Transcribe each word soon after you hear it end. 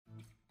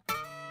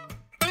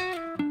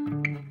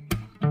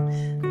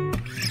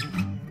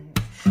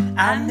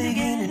I'm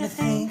beginning to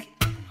think.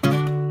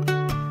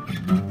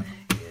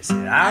 Yes,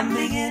 I'm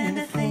beginning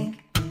to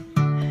think.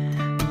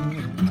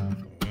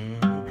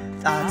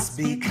 Thoughts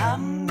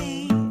become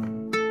me.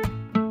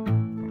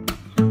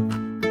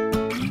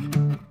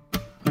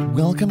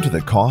 Welcome to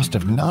The Cost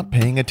of Not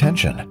Paying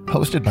Attention,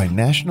 hosted by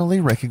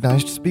nationally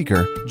recognized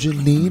speaker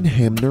Janine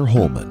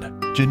Hamner-Holman.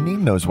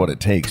 Janine knows what it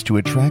takes to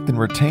attract and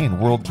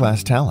retain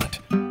world-class talent.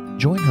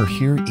 Join her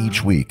here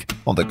each week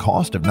on The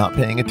Cost of Not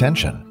Paying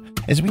Attention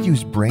as we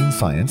use brain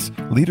science,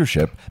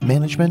 leadership,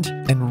 management,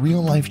 and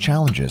real-life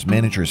challenges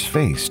managers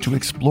face to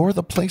explore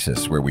the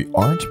places where we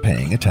aren't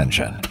paying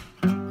attention.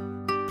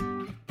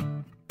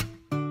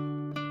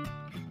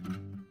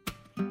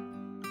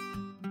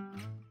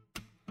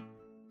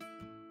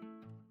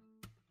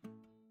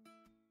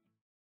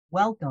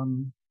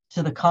 Welcome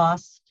to The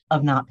Cost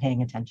of Not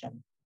Paying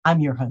Attention. I'm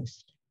your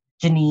host,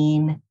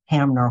 Janine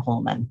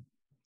Hamner-Holman.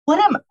 What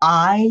am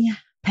I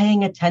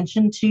paying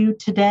attention to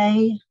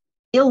today?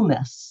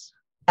 Illness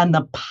and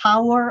the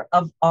power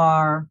of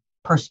our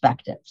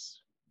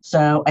perspectives.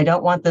 So I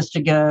don't want this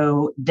to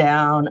go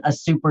down a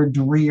super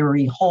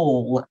dreary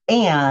hole.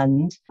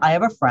 And I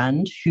have a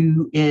friend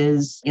who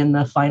is in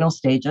the final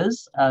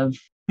stages of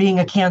being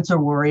a cancer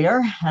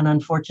warrior. And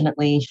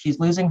unfortunately, she's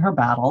losing her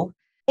battle.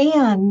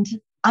 And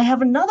I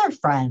have another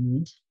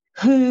friend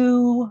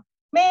who,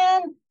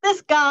 man,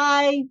 this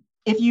guy,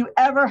 if you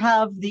ever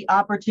have the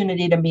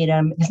opportunity to meet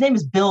him, his name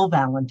is Bill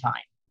Valentine.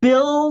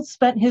 Bill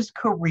spent his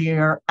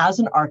career as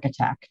an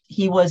architect.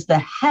 He was the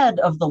head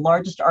of the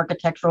largest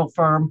architectural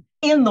firm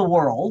in the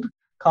world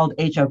called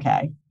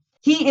HOK.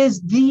 He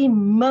is the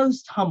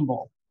most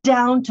humble,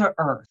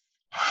 down-to-earth,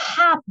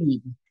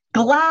 happy,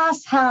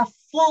 glass half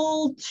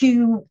full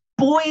to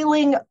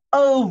boiling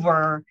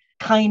over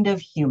kind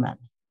of human,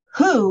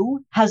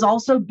 who has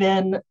also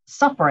been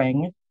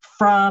suffering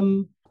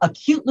from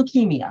acute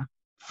leukemia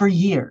for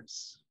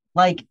years,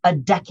 like a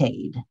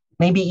decade,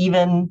 maybe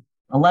even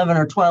 11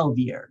 or 12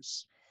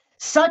 years,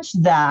 such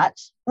that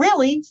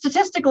really,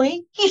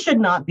 statistically, he should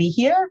not be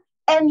here.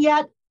 And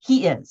yet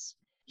he is.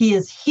 He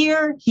is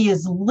here. He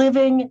is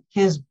living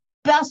his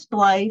best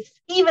life,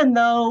 even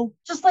though,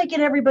 just like in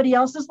everybody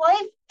else's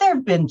life, there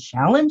have been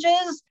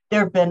challenges.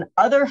 There have been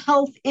other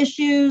health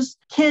issues,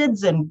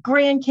 kids and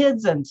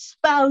grandkids and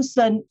spouse,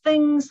 and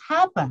things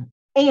happen.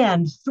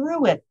 And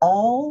through it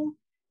all,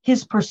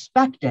 his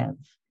perspective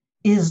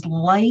is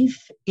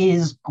life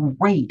is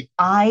great.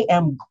 I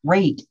am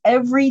great.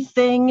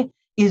 Everything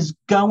is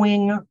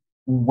going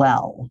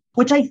well,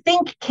 which I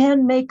think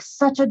can make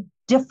such a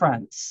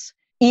difference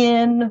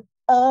in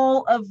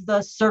all of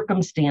the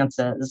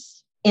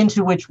circumstances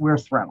into which we're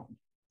thrown.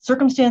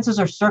 Circumstances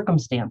are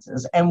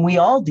circumstances, and we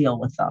all deal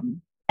with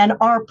them. And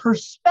our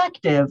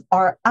perspective,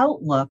 our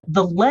outlook,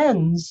 the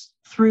lens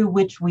through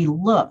which we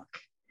look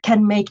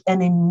can make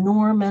an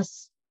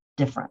enormous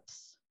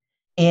difference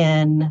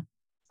in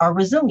our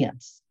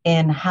resilience,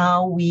 in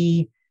how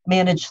we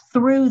manage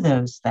through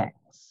those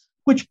things.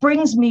 Which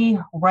brings me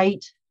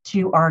right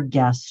to our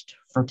guest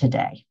for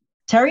today.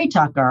 Terry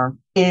Tucker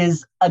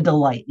is a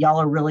delight.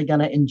 Y'all are really going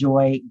to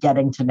enjoy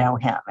getting to know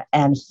him.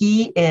 And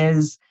he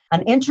is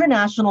an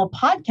international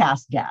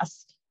podcast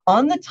guest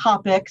on the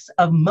topics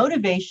of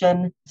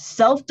motivation,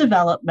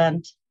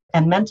 self-development,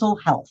 and mental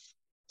health.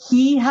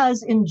 He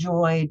has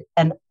enjoyed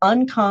an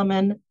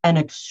uncommon and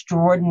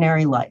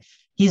extraordinary life.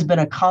 He's been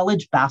a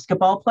college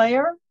basketball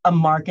player, a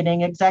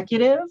marketing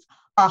executive,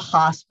 a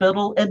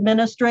hospital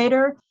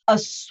administrator, a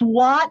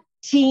SWAT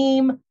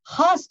team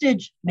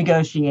hostage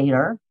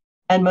negotiator,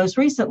 and most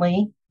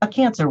recently, a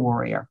cancer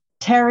warrior.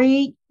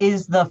 Terry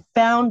is the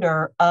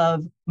founder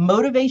of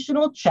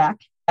Motivational Check,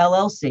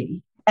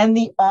 LLC, and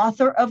the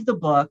author of the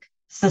book,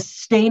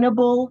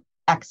 Sustainable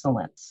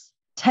Excellence,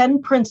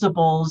 10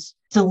 Principles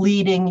to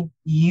Leading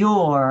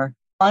Your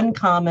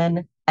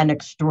Uncommon and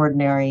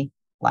Extraordinary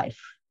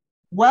Life.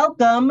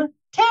 Welcome,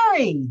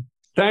 Terry.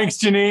 Thanks,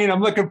 Janine. I'm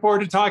looking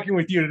forward to talking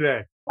with you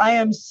today. I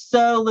am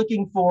so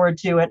looking forward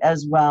to it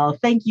as well.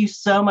 Thank you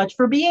so much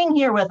for being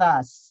here with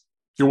us.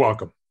 You're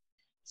welcome.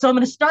 So I'm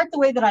going to start the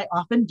way that I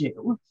often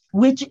do,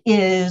 which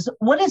is,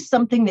 what is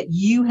something that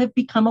you have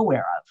become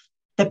aware of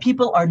that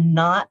people are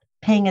not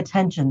paying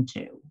attention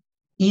to,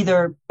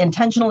 either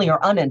intentionally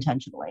or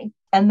unintentionally?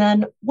 And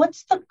then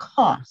what's the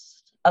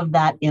cost of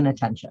that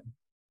inattention?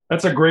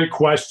 That's a great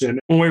question.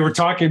 When we were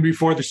talking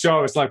before the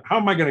show, it's like, how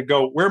am I going to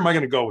go? Where am I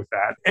going to go with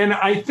that? And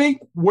I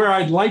think where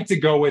I'd like to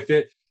go with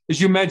it,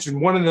 as you mentioned,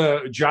 one of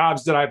the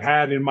jobs that I've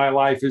had in my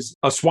life is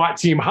a SWAT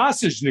team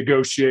hostage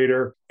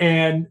negotiator.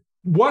 And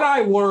what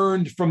I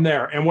learned from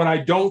there, and what I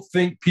don't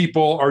think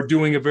people are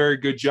doing a very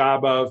good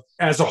job of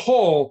as a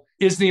whole,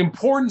 is the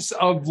importance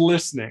of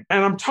listening.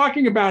 And I'm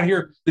talking about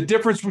here the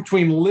difference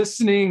between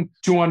listening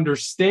to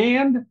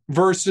understand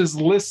versus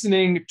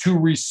listening to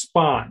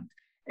respond.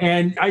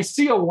 And I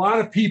see a lot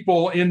of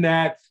people in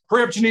that,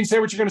 hurry up, Janine, say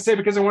what you're going to say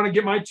because I want to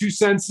get my 2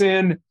 cents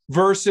in,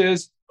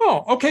 versus,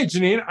 oh, okay,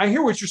 Janine, I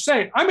hear what you're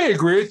saying. I may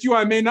agree with you.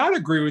 I may not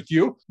agree with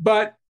you,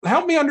 but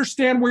help me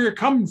understand where you're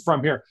coming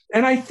from here.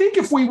 And I think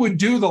if we would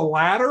do the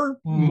latter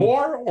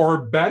more or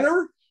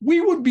better, we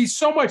would be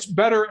so much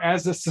better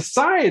as a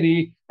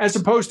society, as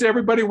opposed to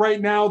everybody right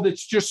now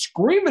that's just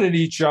screaming at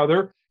each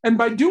other. And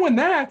by doing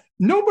that,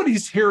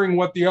 nobody's hearing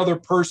what the other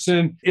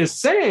person is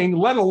saying,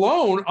 let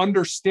alone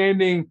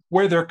understanding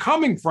where they're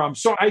coming from.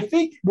 So I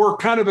think we're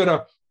kind of at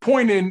a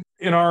point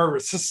in our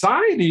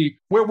society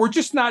where we're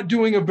just not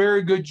doing a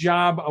very good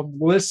job of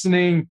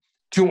listening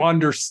to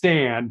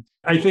understand.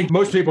 I think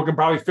most people can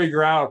probably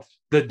figure out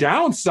the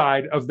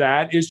downside of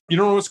that is you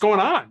don't know what's going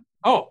on.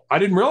 Oh, I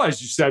didn't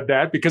realize you said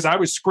that because I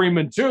was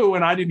screaming too,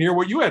 and I didn't hear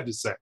what you had to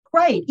say.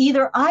 Right.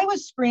 Either I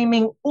was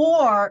screaming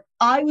or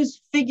I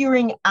was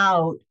figuring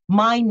out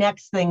my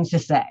next thing to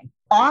say.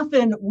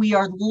 Often we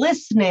are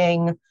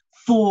listening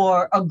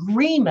for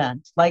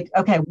agreement. Like,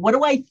 okay, what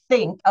do I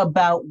think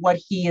about what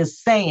he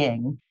is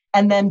saying?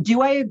 And then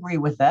do I agree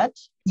with it?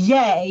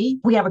 Yay,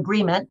 we have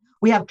agreement.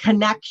 We have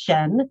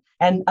connection.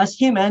 And us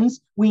humans,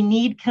 we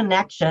need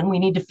connection. We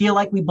need to feel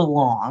like we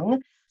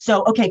belong.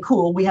 So, okay,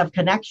 cool. We have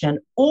connection.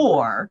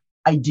 Or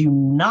I do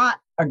not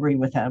agree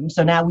with him.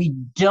 So now we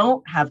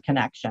don't have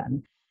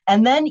connection.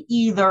 And then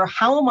either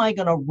how am I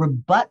going to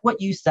rebut what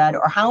you said,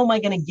 or how am I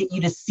going to get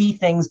you to see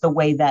things the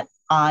way that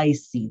I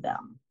see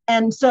them?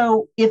 And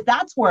so if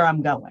that's where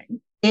I'm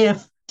going,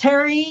 if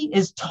Terry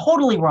is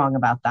totally wrong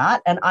about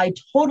that, and I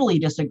totally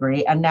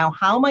disagree, and now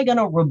how am I going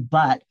to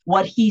rebut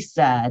what he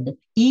said,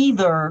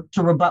 either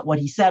to rebut what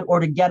he said or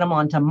to get him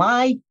onto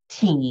my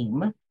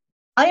team,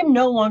 I am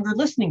no longer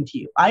listening to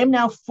you. I am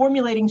now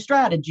formulating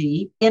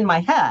strategy in my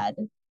head.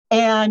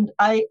 And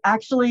I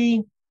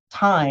actually,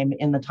 time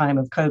in the time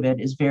of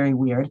COVID is very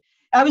weird.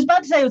 I was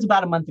about to say it was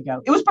about a month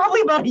ago. It was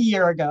probably about a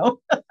year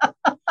ago.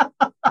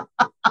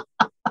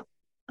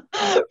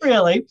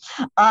 Really.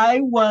 I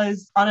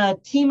was on a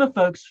team of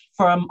folks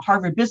from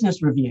Harvard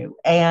Business Review.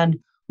 And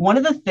one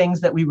of the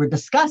things that we were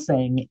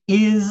discussing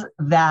is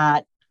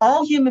that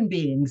all human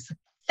beings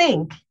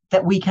think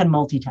that we can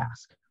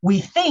multitask. We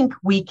think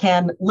we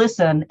can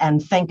listen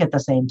and think at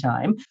the same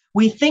time.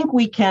 We think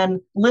we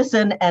can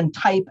listen and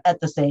type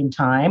at the same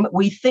time.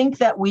 We think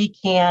that we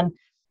can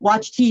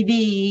watch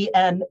TV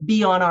and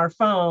be on our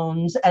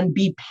phones and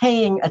be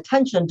paying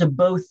attention to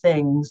both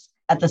things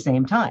at the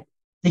same time.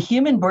 The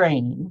human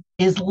brain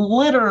is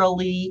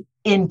literally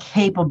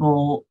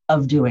incapable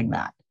of doing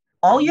that.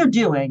 All you're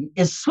doing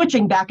is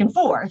switching back and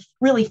forth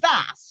really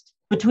fast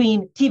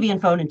between TV and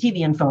phone and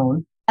TV and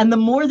phone. And the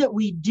more that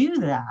we do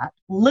that,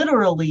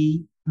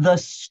 literally, the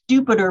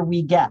stupider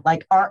we get.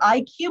 Like our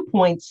IQ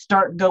points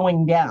start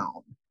going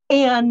down.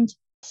 And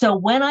so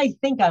when I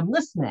think I'm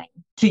listening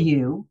to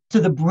you,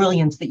 to the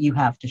brilliance that you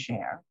have to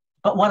share,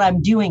 but what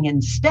I'm doing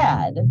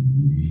instead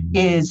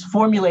is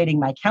formulating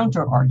my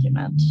counter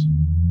argument.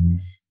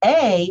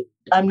 A,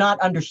 I'm not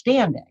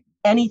understanding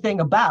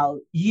anything about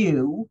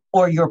you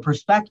or your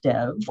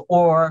perspective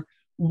or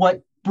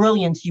what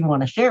brilliance you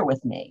want to share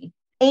with me.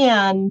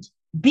 And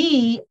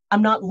B,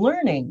 I'm not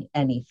learning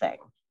anything.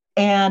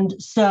 And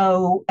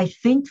so I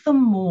think the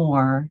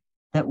more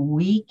that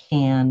we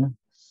can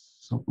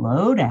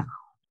slow down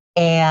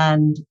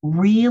and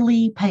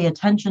really pay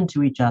attention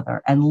to each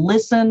other and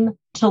listen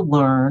to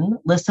learn,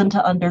 listen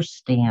to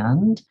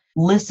understand,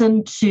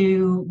 listen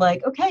to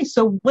like, okay,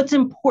 so what's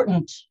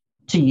important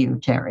to you,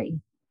 Terry?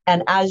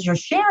 And as you're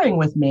sharing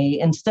with me,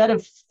 instead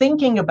of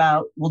thinking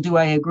about, well, do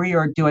I agree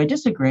or do I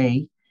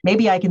disagree?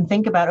 Maybe I can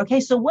think about,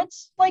 okay, so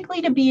what's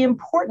likely to be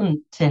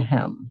important to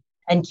him?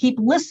 And keep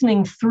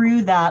listening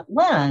through that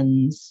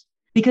lens,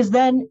 because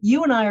then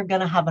you and I are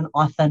going to have an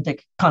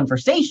authentic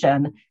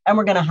conversation and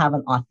we're going to have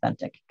an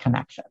authentic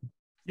connection.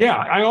 Yeah,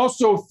 I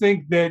also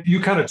think that you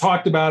kind of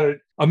talked about it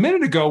a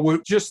minute ago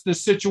with just the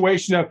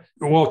situation of,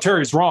 well,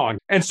 Terry's wrong.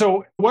 And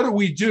so what do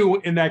we do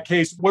in that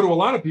case? What do a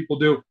lot of people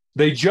do?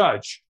 They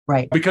judge.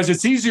 Right. Because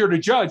it's easier to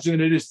judge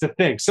than it is to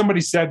think.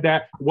 Somebody said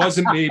that. It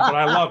wasn't me, but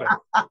I love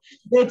it.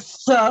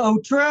 It's so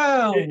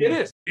true. It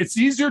is. It's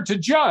easier to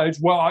judge.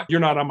 Well, you're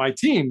not on my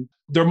team.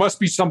 There must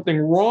be something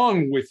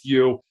wrong with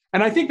you.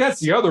 And I think that's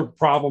the other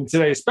problem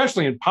today,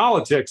 especially in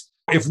politics.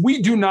 If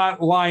we do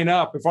not line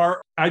up, if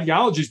our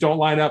ideologies don't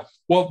line up,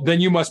 well,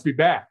 then you must be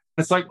bad.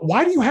 It's like,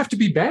 why do you have to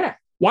be bad?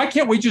 Why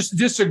can't we just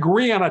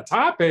disagree on a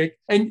topic?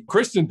 And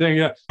Christian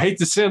thing, hate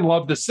the sin,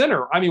 love the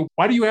sinner. I mean,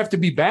 why do you have to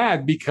be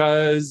bad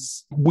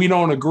because we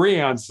don't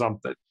agree on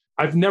something?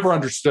 I've never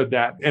understood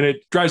that. And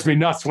it drives me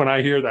nuts when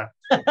I hear that.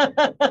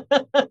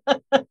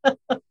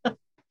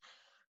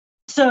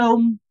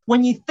 So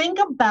when you think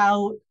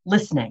about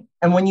listening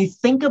and when you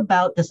think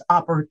about this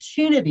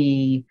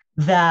opportunity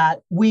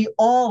that we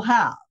all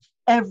have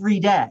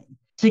every day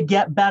to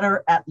get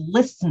better at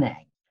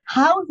listening,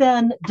 how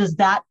then does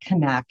that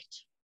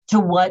connect to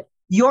what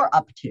you're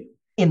up to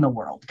in the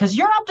world? Because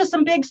you're up to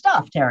some big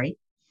stuff, Terry.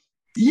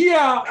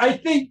 Yeah, I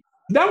think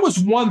that was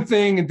one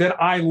thing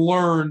that I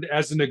learned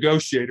as a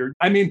negotiator.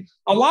 I mean,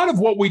 a lot of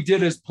what we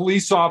did as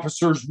police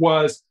officers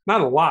was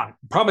not a lot,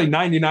 probably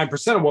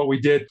 99% of what we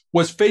did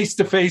was face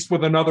to face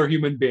with another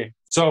human being.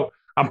 So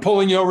I'm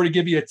pulling you over to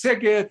give you a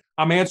ticket.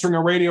 I'm answering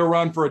a radio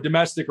run for a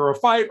domestic or a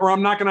fight, or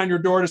I'm knocking on your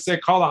door to say,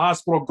 call the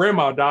hospital,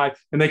 grandma died,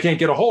 and they can't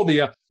get a hold of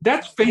you.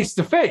 That's face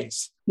to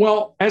face.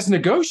 Well, as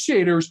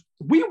negotiators,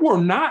 we were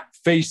not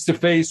face to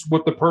face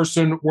with the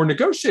person we're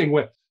negotiating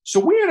with. So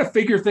we had to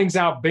figure things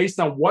out based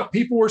on what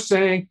people were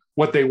saying,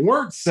 what they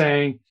weren't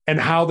saying, and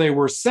how they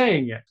were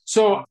saying it.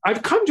 So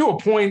I've come to a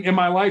point in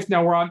my life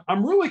now where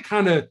I'm really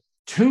kind of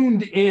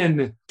tuned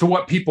in to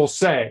what people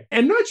say,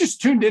 and not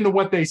just tuned into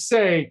what they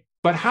say,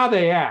 but how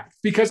they act.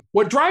 Because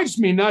what drives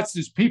me nuts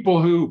is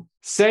people who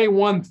say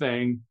one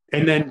thing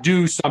and then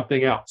do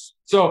something else.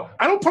 So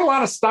I don't put a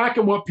lot of stock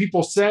in what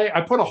people say.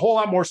 I put a whole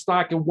lot more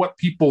stock in what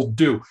people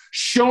do.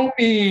 Show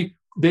me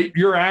that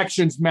your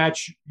actions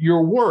match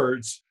your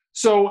words.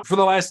 So for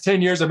the last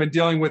 10 years, I've been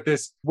dealing with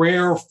this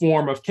rare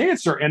form of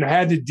cancer and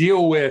had to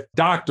deal with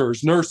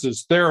doctors,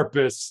 nurses,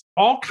 therapists,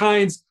 all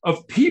kinds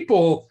of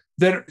people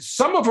that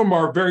some of them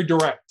are very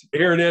direct.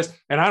 Here it is.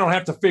 And I don't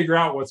have to figure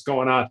out what's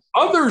going on.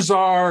 Others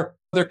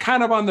they're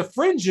kind of on the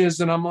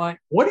fringes. And I'm like,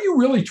 what are you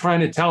really trying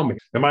to tell me?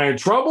 Am I in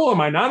trouble?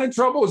 Am I not in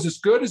trouble? Is this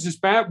good? Is this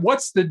bad?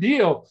 What's the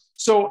deal?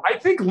 So I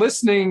think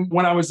listening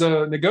when I was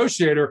a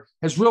negotiator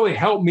has really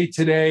helped me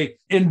today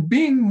in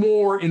being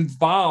more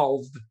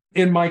involved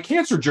in my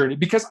cancer journey,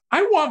 because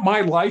I want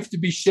my life to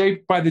be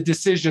shaped by the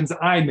decisions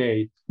I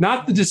made,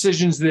 not the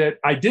decisions that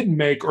I didn't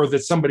make or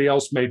that somebody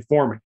else made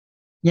for me.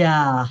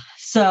 Yeah.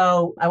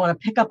 So I want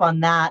to pick up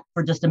on that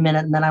for just a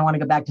minute, and then I want to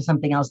go back to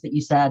something else that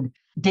you said.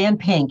 Dan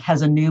Pink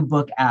has a new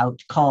book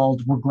out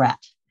called Regret.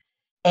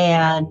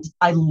 And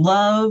I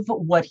love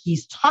what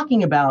he's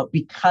talking about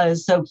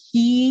because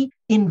he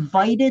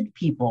invited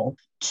people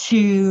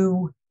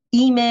to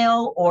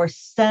email or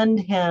send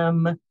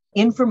him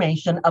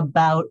information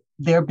about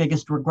their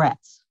biggest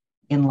regrets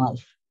in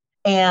life.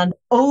 And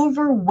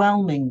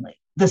overwhelmingly,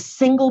 the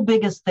single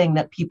biggest thing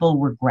that people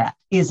regret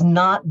is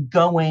not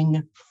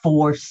going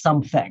for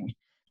something,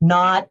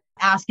 not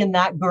asking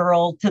that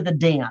girl to the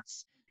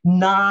dance,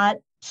 not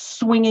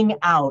swinging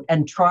out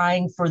and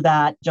trying for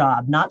that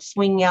job, not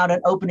swinging out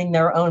and opening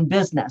their own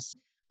business,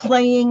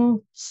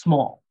 playing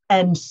small.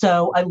 And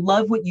so I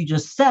love what you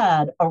just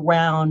said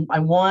around, I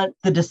want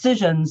the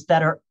decisions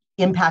that are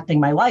impacting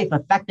my life,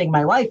 affecting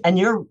my life. And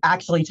you're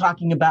actually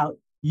talking about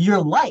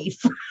your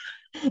life,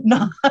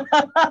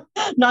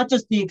 not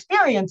just the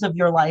experience of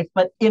your life,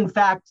 but in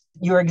fact,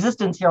 your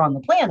existence here on the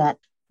planet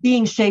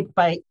being shaped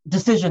by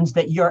decisions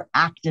that you're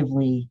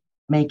actively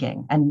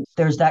making. And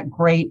there's that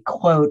great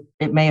quote,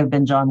 it may have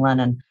been John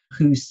Lennon,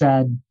 who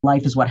said,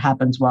 life is what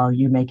happens while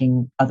you're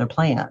making other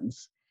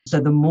plans. So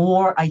the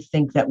more I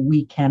think that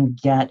we can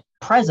get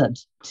present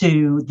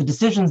to the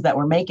decisions that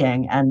we're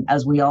making, and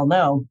as we all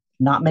know,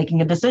 not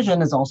making a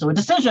decision is also a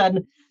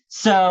decision.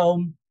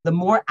 So the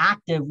more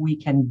active we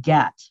can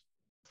get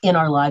in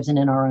our lives and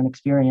in our own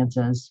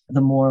experiences,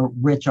 the more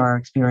rich our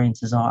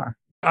experiences are.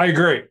 I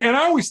agree. And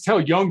I always tell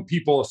young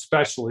people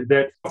especially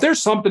that if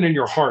there's something in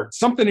your heart,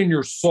 something in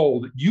your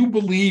soul that you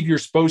believe you're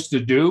supposed to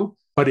do,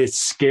 but it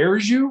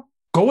scares you,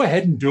 go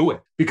ahead and do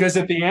it. Because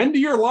at the end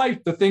of your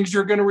life, the things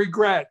you're going to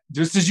regret,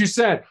 just as you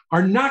said,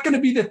 are not going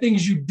to be the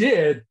things you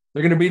did.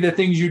 They're going to be the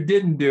things you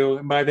didn't do.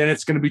 And by then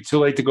it's going to be too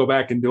late to go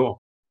back and do them.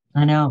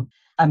 I know.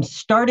 I'm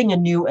starting a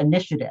new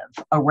initiative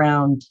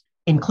around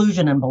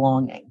inclusion and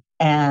belonging.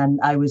 And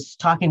I was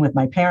talking with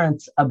my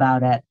parents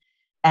about it.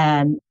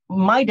 And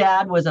my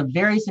dad was a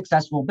very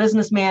successful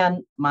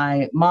businessman.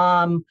 My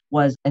mom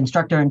was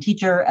instructor and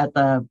teacher at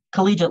the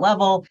collegiate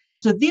level.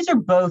 So these are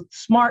both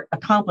smart,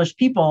 accomplished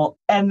people.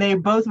 And they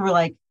both were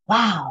like,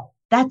 wow,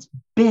 that's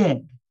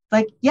big.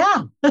 Like,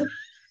 yeah,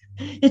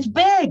 it's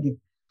big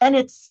and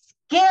it's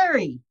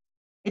scary.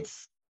 It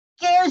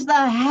scares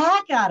the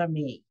heck out of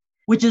me,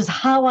 which is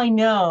how I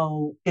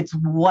know it's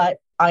what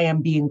I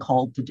am being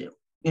called to do.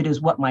 It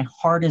is what my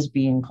heart is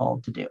being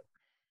called to do.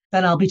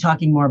 Then I'll be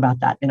talking more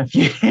about that in a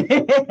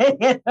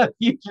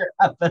future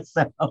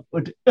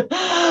episode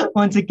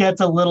once it gets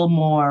a little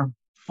more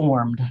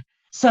formed.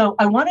 So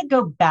I want to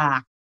go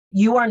back.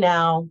 You are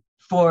now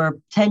for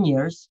 10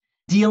 years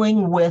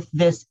dealing with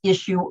this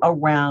issue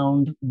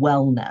around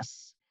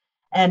wellness.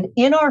 And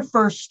in our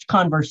first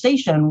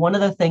conversation, one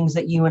of the things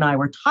that you and I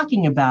were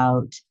talking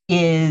about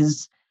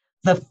is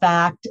the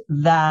fact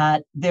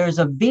that there's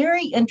a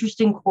very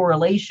interesting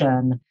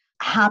correlation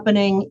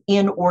happening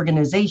in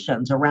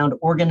organizations around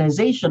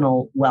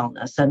organizational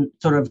wellness and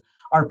sort of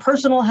our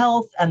personal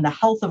health and the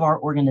health of our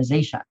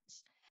organizations.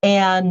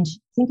 And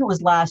I think it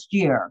was last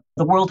year,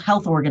 the World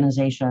Health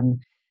Organization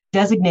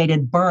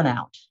designated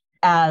burnout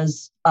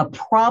as a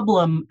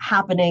problem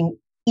happening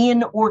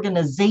in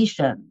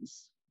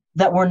organizations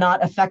that were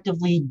not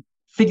effectively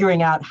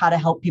figuring out how to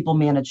help people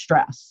manage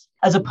stress,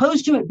 as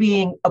opposed to it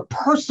being a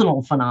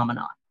personal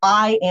phenomenon.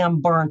 I am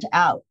burnt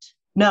out.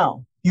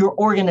 No. Your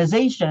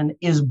organization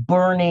is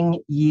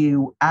burning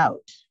you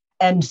out.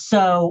 And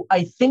so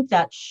I think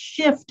that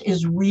shift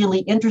is really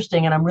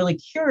interesting. And I'm really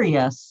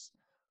curious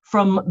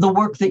from the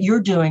work that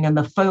you're doing and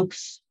the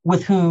folks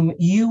with whom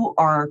you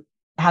are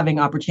having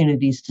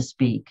opportunities to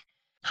speak.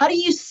 How do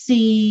you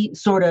see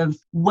sort of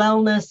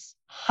wellness,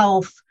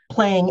 health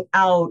playing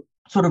out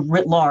sort of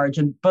writ large,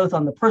 and both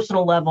on the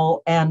personal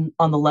level and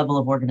on the level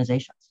of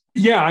organizations?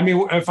 Yeah. I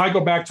mean, if I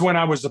go back to when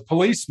I was a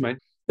policeman,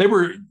 they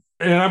were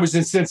And I was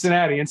in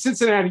Cincinnati. In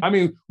Cincinnati, I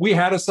mean, we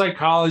had a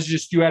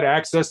psychologist, you had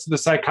access to the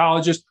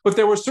psychologist, but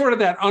there was sort of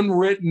that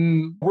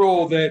unwritten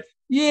rule that,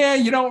 yeah,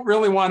 you don't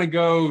really want to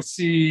go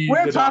see.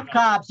 We're tough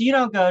cops. You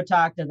don't go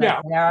talk to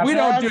them. Yeah, we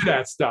don't do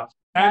that stuff.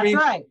 That's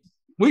right.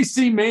 We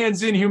see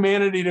man's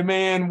inhumanity to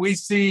man. We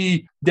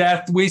see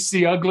death. We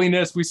see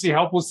ugliness. We see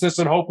helplessness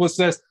and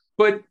hopelessness.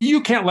 But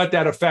you can't let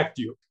that affect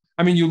you.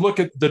 I mean, you look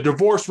at the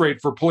divorce rate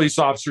for police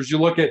officers. You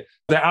look at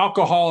the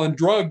alcohol and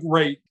drug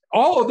rate.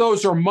 All of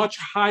those are much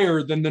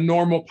higher than the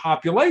normal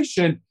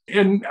population.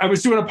 And I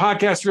was doing a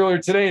podcast earlier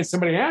today, and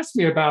somebody asked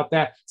me about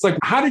that. It's like,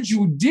 how did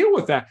you deal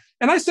with that?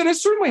 And I said, I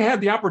certainly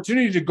had the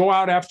opportunity to go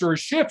out after a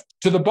shift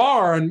to the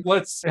bar and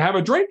let's have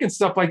a drink and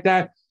stuff like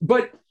that.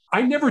 But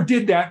I never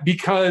did that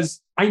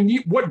because I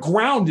need what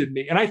grounded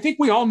me. And I think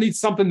we all need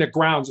something that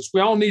grounds us.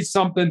 We all need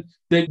something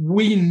that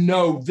we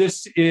know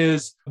this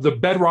is the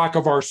bedrock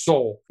of our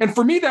soul. And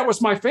for me, that was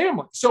my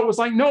family. So it was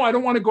like, no, I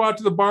don't want to go out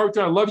to the bar with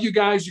you. I love you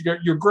guys.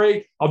 You're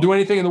great. I'll do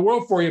anything in the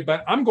world for you.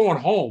 But I'm going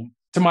home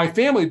to my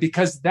family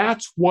because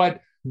that's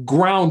what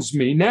grounds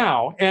me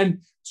now.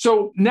 And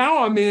so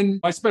now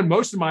I spend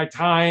most of my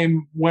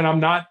time when I'm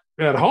not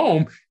at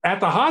home at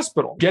the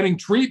hospital, getting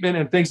treatment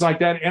and things like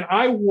that. And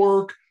I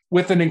work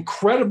with an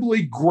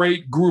incredibly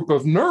great group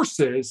of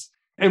nurses.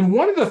 And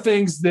one of the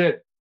things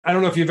that, I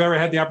don't know if you've ever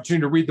had the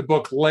opportunity to read the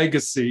book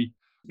Legacy.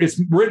 It's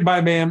written by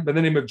a man by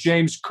the name of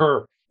James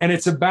Kerr. And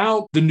it's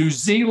about the New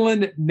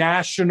Zealand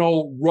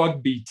national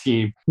rugby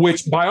team,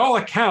 which by all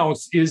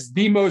accounts is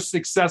the most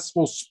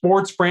successful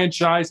sports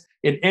franchise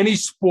in any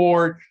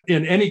sport,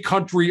 in any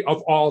country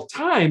of all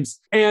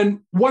times. And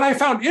what I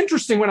found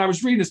interesting when I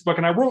was reading this book,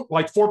 and I wrote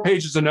like 4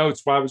 pages of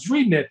notes while I was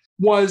reading it,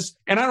 was,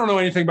 and I don't know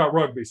anything about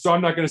rugby, so I'm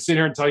not going to sit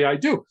here and tell you I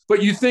do,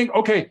 but you think,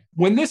 okay,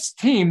 when this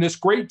team, this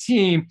great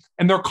team,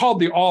 and they're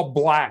called the All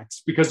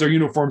Blacks because their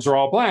uniforms are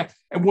all black,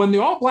 and when the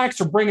All Blacks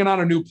are bringing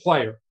on a new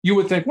player, you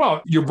would think,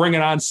 well, you're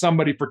bringing on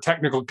somebody for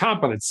technical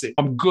competency.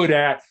 I'm good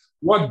at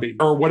rugby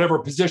or whatever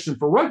position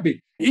for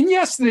rugby. And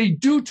yes, they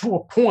do to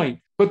a point.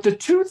 But the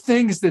two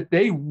things that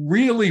they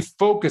really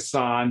focus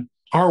on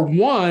are,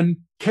 one,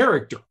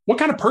 character. What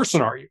kind of person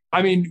are you?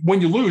 I mean,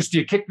 when you lose, do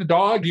you kick the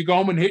dog? Do you go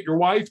home and hit your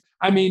wife?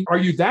 I mean, are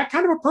you that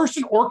kind of a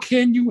person, or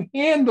can you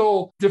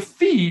handle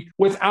defeat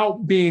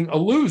without being a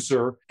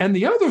loser? And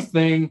the other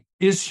thing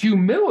is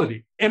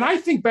humility. And I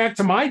think back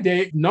to my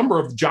day, number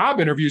of job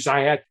interviews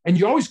I had, and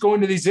you always go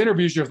into these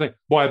interviews, you think,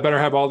 boy, I better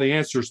have all the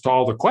answers to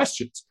all the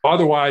questions.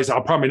 Otherwise,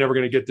 I'm probably never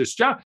going to get this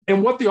job.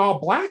 And what the All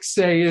Blacks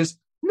say is,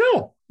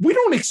 no, we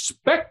don't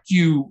expect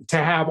you to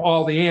have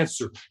all the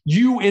answers,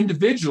 you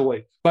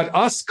individually, but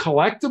us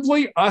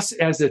collectively, us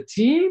as a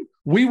team,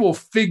 we will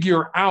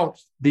figure out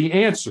the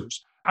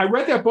answers. I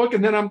read that book,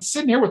 and then I'm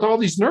sitting here with all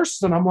these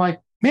nurses, and I'm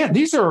like, man,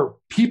 these are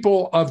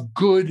people of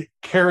good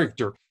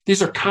character.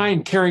 These are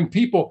kind, caring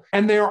people,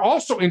 and they're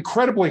also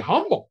incredibly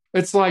humble.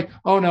 It's like,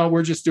 oh, no,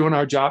 we're just doing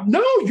our job.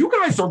 No, you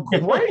guys are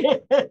great.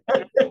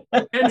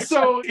 And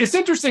so it's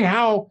interesting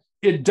how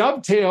it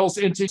dovetails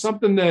into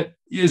something that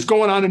is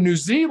going on in New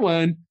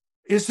Zealand.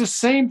 Is the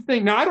same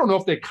thing. Now, I don't know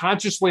if they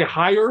consciously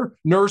hire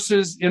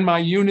nurses in my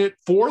unit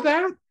for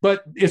that,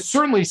 but it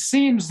certainly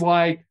seems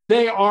like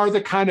they are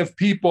the kind of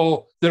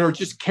people that are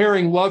just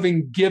caring,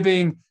 loving,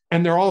 giving,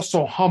 and they're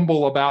also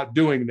humble about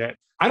doing that.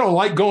 I don't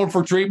like going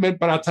for treatment,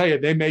 but I'll tell you,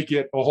 they make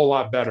it a whole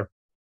lot better.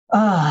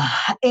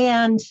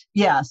 And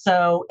yeah,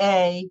 so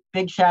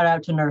big shout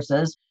out to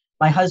nurses.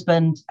 My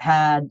husband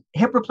had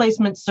hip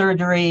replacement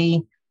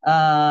surgery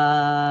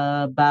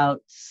about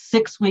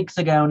 6 weeks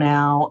ago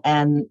now.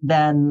 And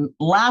then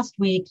last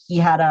week, he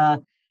had a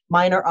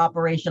minor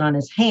operation on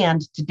his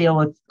hand to deal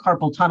with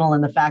carpal tunnel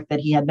and the fact that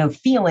he had no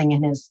feeling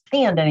in his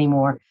hand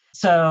anymore.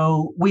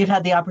 So we've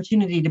had the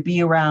opportunity to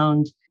be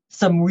around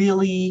some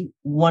really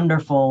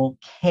wonderful,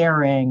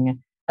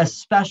 caring,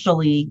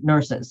 especially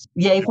nurses.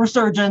 Yay for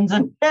surgeons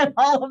and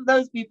all of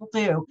those people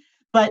too.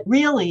 But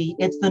really,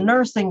 it's the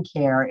nursing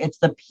care. It's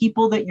the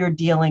people that you're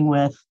dealing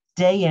with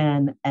day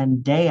in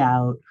and day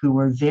out who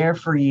were there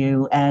for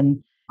you.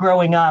 And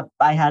growing up,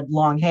 I had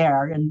long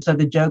hair. And so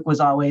the joke was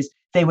always,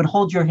 they would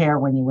hold your hair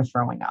when you were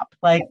throwing up.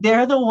 Like,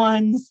 they're the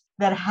ones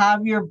that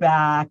have your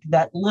back,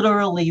 that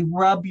literally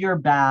rub your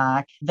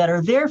back, that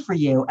are there for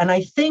you. And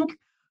I think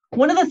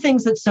one of the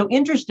things that's so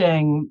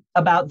interesting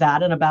about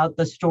that and about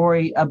the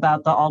story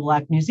about the All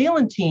Black New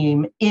Zealand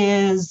team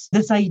is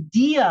this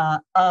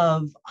idea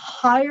of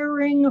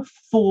hiring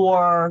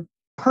for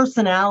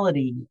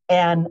personality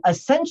and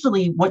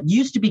essentially what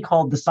used to be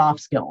called the soft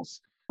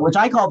skills, which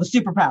I call the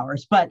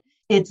superpowers, but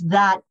it's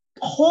that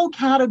whole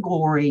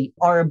category,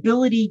 our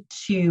ability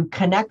to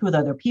connect with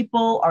other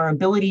people, our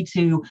ability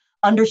to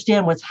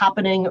understand what's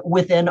happening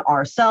within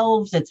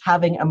ourselves. It's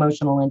having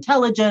emotional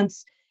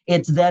intelligence.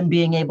 It's then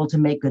being able to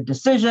make good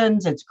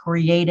decisions. It's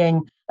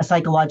creating a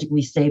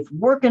psychologically safe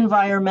work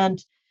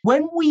environment.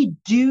 When we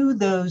do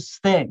those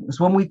things,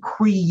 when we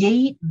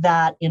create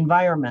that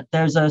environment,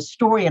 there's a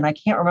story, and I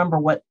can't remember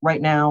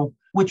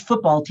which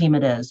football team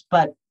it is,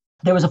 but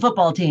there was a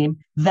football team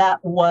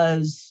that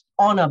was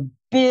on a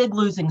big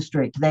losing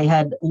streak. They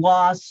had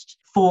lost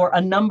for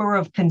a number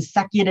of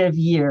consecutive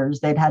years.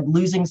 They'd had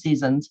losing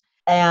seasons.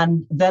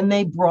 And then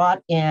they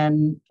brought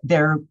in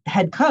their new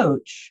head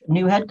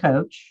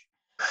coach,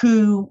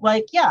 who,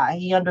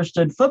 he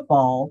understood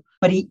football,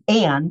 but he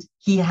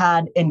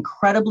had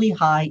incredibly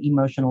high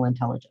emotional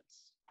intelligence.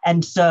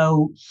 And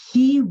so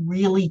he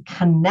really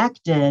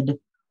connected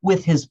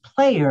with his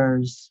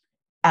players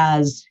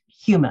as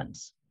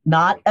humans,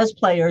 not as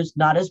players,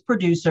 not as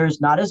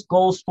producers, not as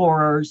goal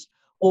scorers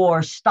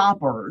or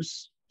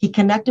stoppers. He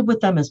connected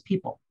with them as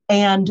people.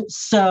 And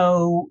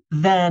so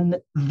then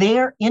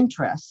their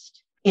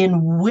interest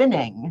in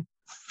winning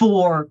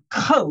for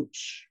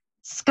coach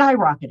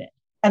skyrocketed.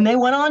 And they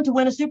went on to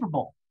win a Super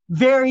Bowl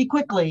very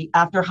quickly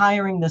after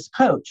hiring this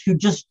coach who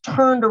just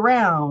turned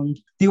around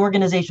the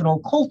organizational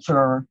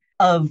culture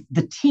of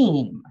the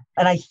team.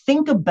 And I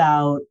think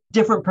about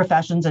different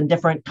professions and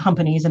different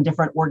companies and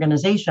different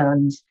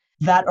organizations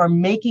that are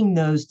making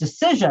those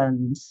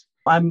decisions.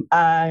 I'm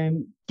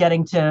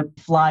getting to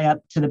fly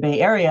up to the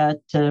Bay Area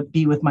to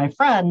be with my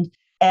friend,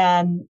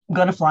 and I'm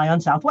going to fly on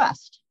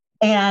Southwest.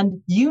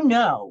 And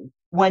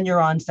when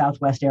you're on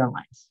Southwest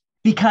Airlines,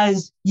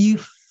 because you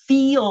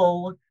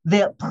feel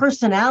the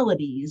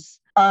personalities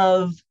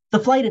of the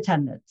flight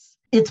attendants.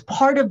 It's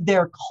part of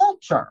their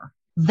culture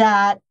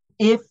that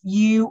if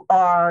you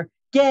are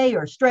gay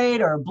or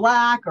straight or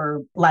black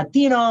or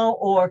Latino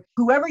or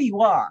whoever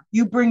you are,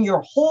 you bring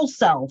your whole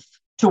self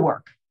to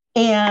work.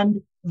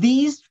 And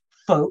these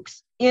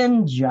folks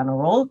in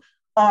general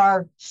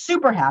are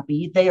super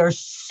happy. They are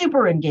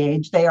super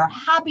engaged. They are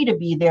happy to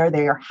be there.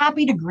 They are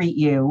happy to greet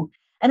you.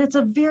 And it's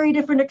a very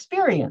different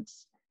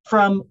experience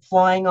from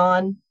flying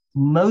on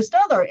most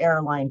other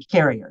airline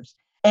carriers.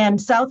 And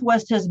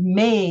Southwest has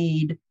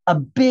made a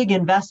big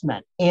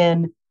investment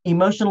in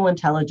emotional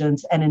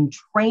intelligence and in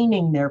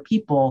training their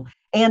people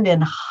and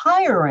in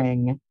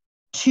hiring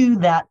to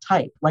that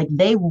type. Like,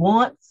 they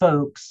want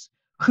folks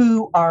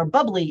who are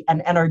bubbly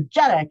and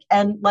energetic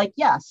and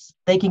yes,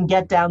 they can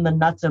get down the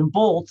nuts and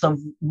bolts of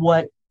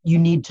what you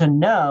need to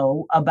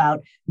know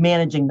about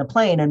managing the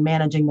plane and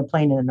managing the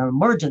plane in an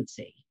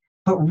emergency.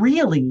 But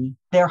really,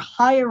 they're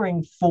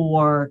hiring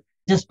for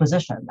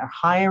disposition. They're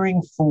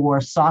hiring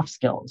for soft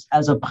skills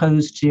as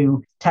opposed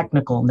to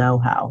technical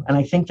know-how. And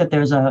I think that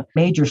there's a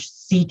major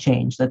sea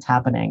change that's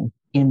happening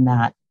in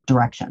that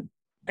direction.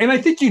 And I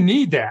think you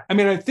need that. I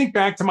mean, I think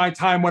back to my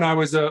time when I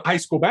was a high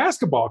school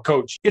basketball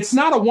coach. It's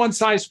not a one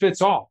size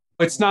fits all.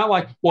 It's not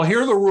like, well,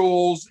 here are the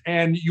rules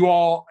and you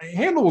all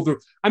handle the.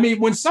 I mean,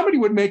 when somebody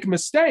would make a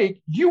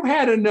mistake, you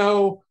had to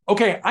know,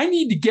 okay, I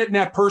need to get in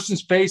that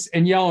person's face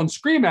and yell and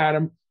scream at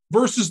him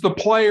versus the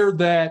player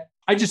that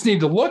I just need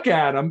to look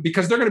at them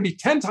because they're going to be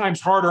 10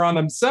 times harder on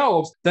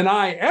themselves than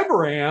I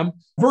ever am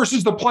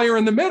versus the player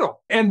in the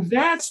middle. And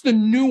that's the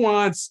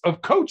nuance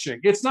of coaching.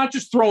 It's not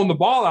just throwing the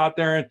ball out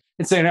there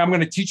and saying, I'm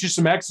going to teach you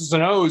some X's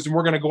and O's and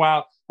we're going to go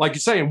out, like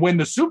you say, and win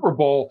the Super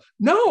Bowl.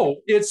 No,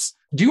 it's,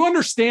 do you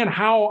understand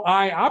how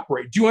I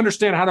operate? Do you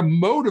understand how to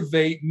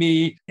motivate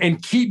me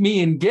and keep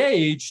me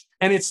engaged?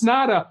 And it's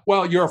not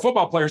well, you're a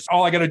football player, so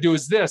all I got to do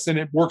is this and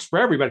it works for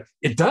everybody.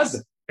 It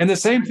doesn't. And the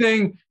same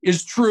thing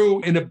is true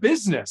in a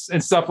business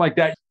and stuff like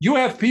that. You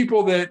have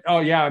people that, oh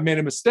yeah, I made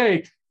a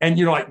mistake. And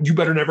you're like, you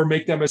better never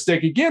make that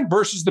mistake again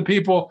versus the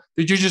people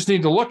that you just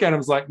need to look at them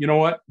as like, you know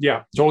what?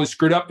 Yeah, totally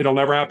screwed up. It'll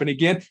never happen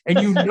again. And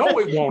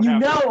it won't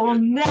happen. It will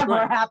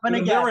never happen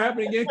again. It'll never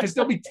happen again because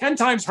they'll be 10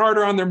 times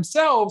harder on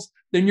themselves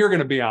than you're going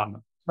to be on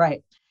them.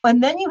 Right.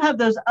 And then you have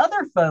those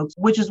other folks,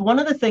 which is one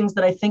of the things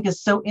that I think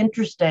is so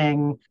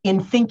interesting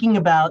in thinking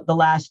about the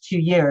last 2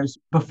 years.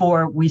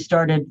 Before we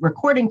started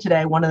recording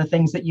today, one of the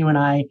things that you and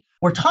I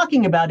were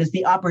talking about is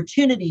the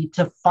opportunity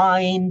to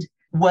find,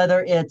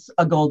 whether it's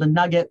a golden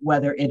nugget,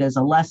 whether it is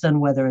a lesson,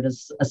 whether it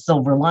is a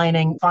silver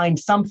lining, find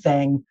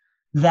something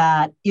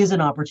that is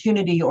an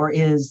opportunity or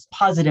is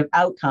positive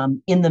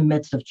outcome in the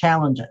midst of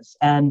challenges.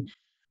 And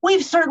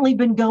we've certainly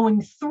been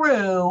going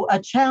through a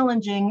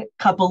challenging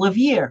couple of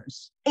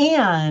years.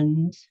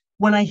 And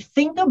when I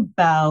think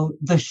about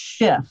the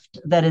shift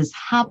that is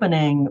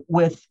happening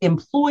with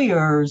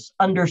employers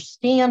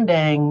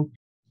understanding,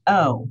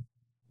 oh,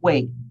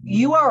 wait,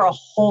 you are a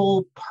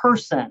whole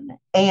person.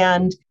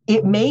 And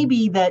it may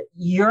be that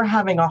you're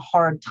having a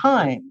hard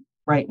time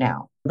right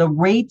now. The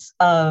rates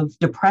of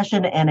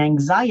depression and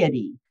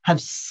anxiety have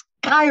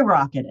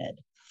skyrocketed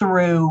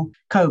through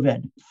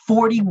COVID.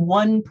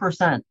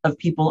 41% of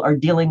people are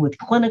dealing with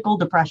clinical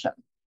depression.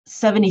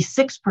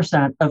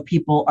 76% of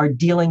people are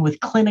dealing with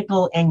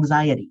clinical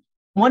anxiety.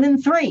 1 in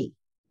 3,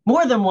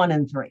 more than 1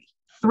 in 3,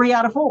 3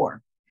 out of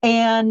 4.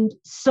 And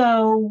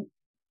so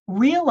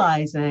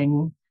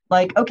realizing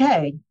like,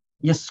 okay,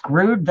 you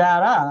screwed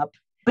that up,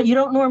 but you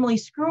don't normally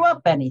screw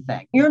up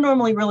anything. You're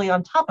normally really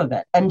on top of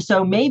it. And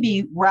so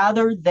maybe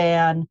rather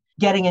than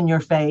getting in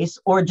your face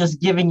or just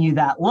giving you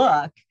that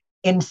look,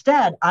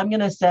 instead, I'm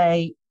going to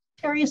say,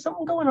 Terry, is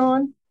something going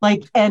on?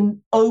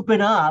 And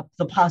open up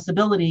the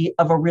possibility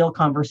of a real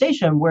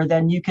conversation where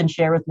then you can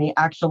share with me,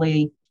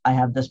 actually, I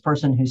have this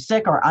person who's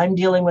sick, or I'm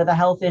dealing with a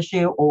health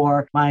issue,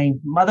 or my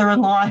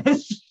mother-in-law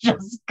has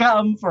just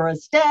come for a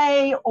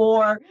stay,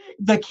 or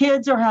the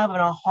kids are having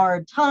a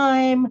hard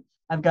time.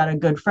 I've got a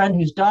good friend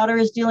whose daughter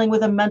is dealing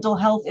with a mental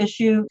health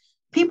issue.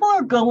 People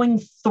are going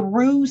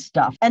through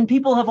stuff, and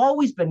people have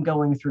always been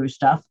going through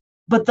stuff,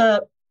 but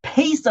the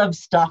pace of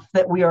stuff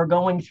that we are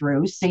going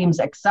through seems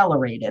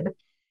accelerated.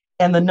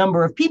 And the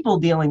number of people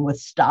dealing with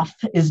stuff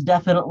is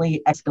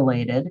definitely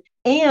escalated.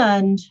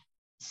 And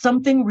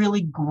something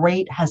really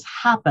great has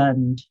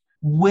happened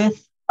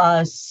with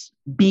us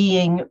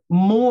being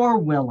more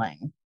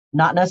willing,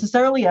 not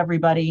necessarily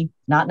everybody,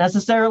 not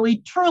necessarily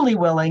truly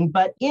willing,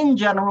 but in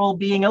general,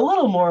 being a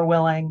little more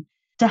willing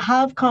to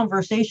have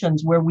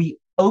conversations where we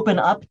open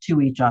up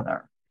to each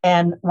other.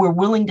 And we're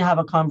willing to have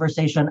a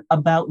conversation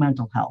about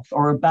mental health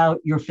or about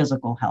your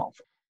physical health.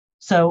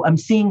 So I'm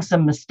seeing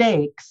some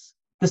mistakes.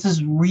 This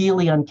is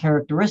really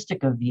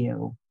uncharacteristic of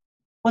you.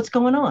 What's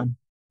going on?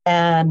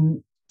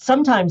 And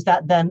sometimes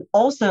that then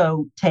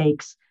also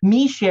takes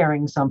me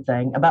sharing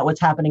something about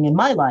what's happening in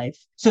my life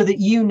so that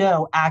you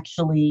know,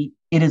 actually,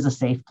 it is a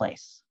safe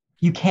place.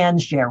 You can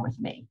share with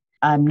me.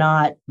 I'm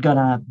not going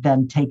to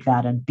then take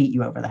that and beat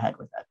you over the head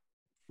with it.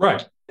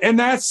 Right. And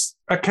that's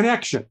a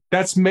connection.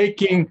 That's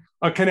making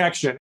a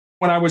connection.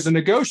 When I was a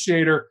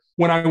negotiator,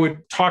 when I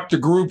would talk to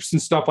groups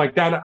and stuff like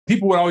that,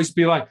 people would always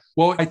be like,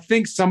 well, I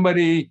think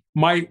somebody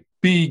might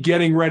be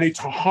getting ready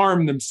to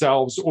harm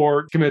themselves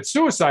or commit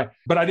suicide,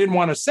 but I didn't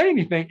want to say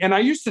anything. And I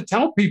used to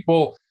tell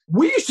people,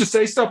 we used to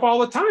say stuff all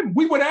the time.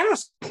 We would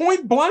ask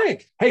point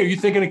blank, hey, are you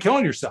thinking of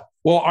killing yourself?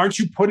 Well, aren't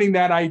you putting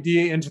that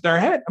idea into their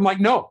head? I'm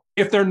like, no.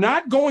 If they're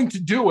not going to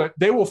do it,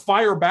 they will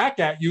fire back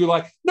at you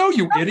like, no,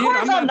 you idiot. Of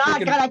course I'm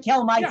not going to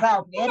kill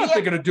myself, idiot. I'm not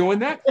thinking of doing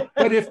that.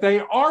 But if they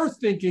are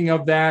thinking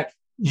of that,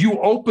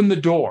 you open the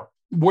door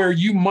where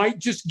you might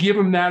just give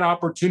them that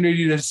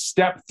opportunity to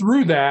step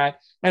through that.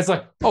 And it's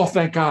like, oh,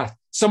 thank God,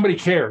 somebody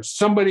cares.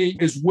 Somebody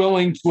is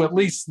willing to at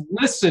least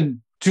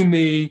listen to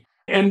me.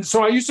 And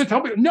so I used to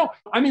tell people, no,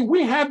 I mean,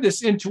 we have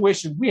this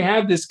intuition. We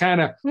have this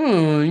kind of,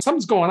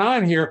 something's going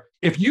on here.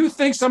 If you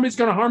think somebody's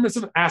going to harm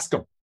themselves, ask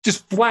them.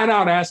 Just flat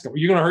out ask them, are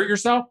you going to hurt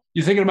yourself?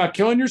 You thinking about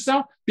killing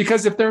yourself?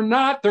 Because if they're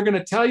not, they're going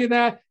to tell you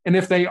that. And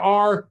if they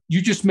are,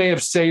 you just may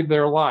have saved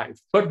their life.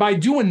 But by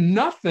doing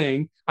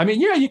nothing, I mean,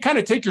 yeah, you kind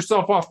of take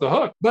yourself off the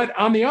hook. But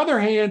on the other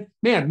hand,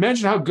 man,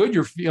 imagine how good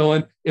you're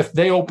feeling if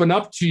they open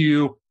up to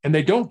you and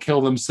they don't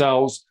kill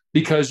themselves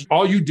because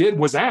all you did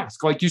was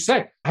ask. Like you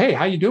say, hey,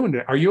 how you doing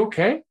today? Are you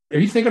okay? Are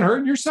you thinking of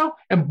hurting yourself?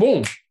 And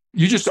boom,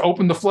 you just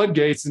opened the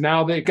floodgates and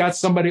now they got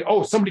somebody,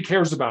 oh, somebody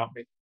cares about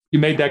me. You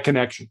made that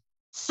connection.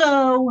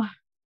 So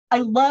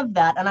I love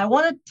that. And I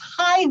want to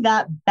tie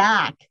that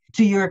back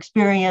to your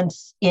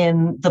experience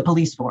in the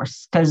police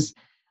force, because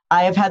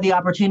I have had the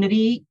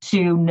opportunity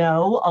to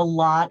know a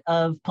lot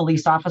of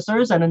police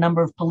officers and a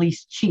number of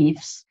police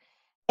chiefs.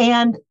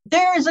 And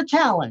there is a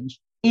challenge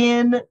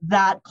in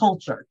that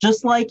culture,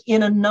 just like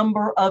in a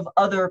number of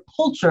other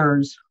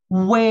cultures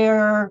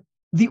where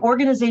the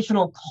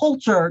organizational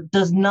culture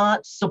does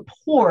not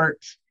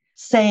support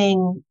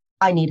saying,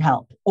 I need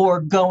help,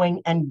 or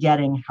going and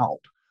getting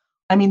help.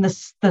 I mean,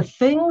 the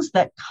things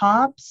that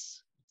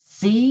cops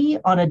see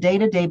on a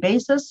day-to-day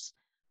basis.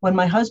 When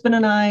my husband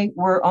and I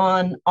were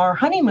on our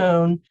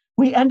honeymoon,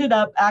 we ended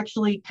up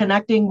actually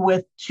connecting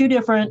with two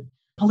different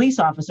police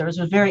officers.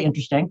 It was very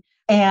interesting.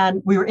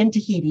 And we were in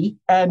Tahiti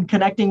and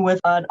connecting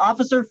with an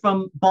officer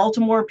from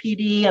Baltimore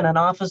PD and an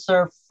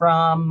officer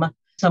from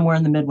somewhere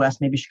in the Midwest,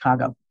 maybe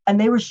Chicago.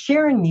 And they were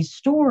sharing these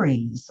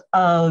stories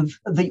of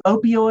the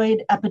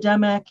opioid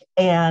epidemic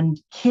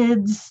and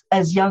kids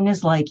as young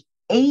as like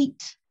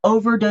 8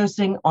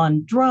 overdosing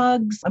on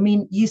drugs. I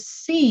mean, you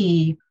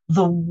see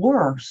the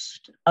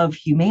worst of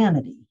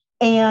humanity.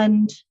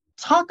 And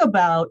talk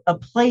about a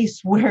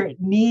place where it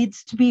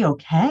needs to be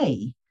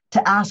okay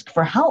to ask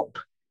for help.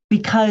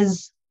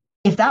 Because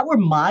if that were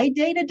my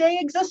day-to-day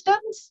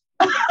existence,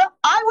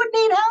 I would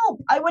need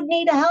help. I would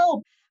need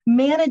help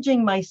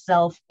managing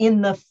myself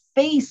in the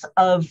face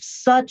of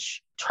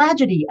such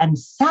tragedy and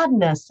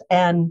sadness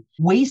and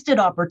wasted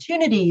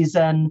opportunities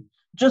and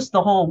just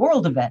the whole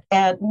world of it.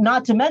 And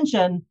not to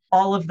mention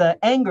all of the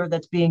anger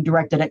that's being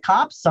directed at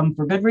cops, some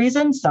for good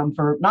reasons, some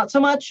for not so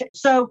much.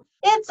 So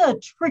it's a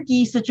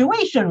tricky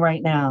situation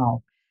right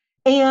now.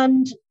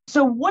 And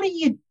so what do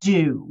you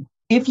do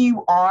if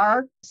you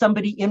are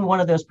somebody in one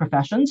of those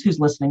professions who's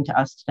listening to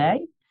us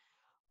today,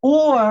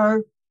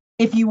 or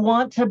if you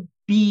want to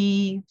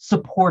be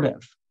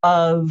supportive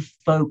of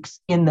folks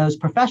in those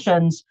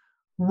professions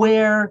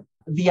where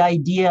the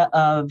idea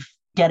of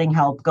getting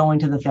help, going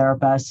to the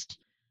therapist,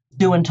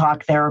 doing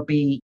talk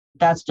therapy,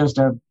 that's just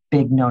a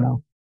big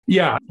no-no.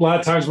 Yeah. A lot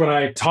of times when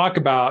I talk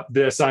about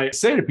this, I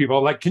say to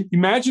people, like, can you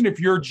imagine if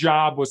your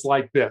job was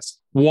like this?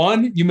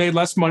 1, you made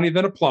less money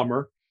than a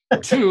plumber.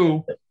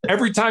 2,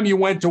 every time you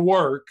went to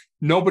work,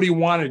 nobody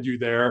wanted you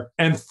there.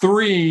 And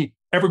 3,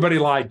 everybody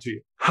lied to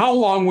you. How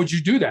long would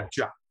you do that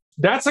job?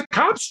 That's a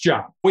cop's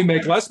job. We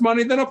make less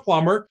money than a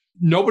plumber.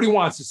 Nobody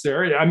wants us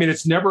there. I mean,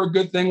 it's never a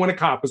good thing when a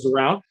cop is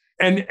around.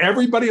 And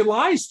everybody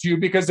lies to you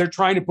because they're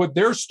trying to put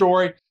their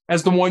story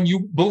as the one you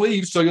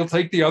believe, so you'll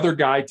take the other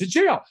guy to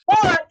jail. Or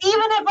even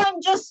if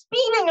I'm just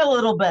speeding a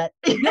little bit,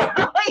 even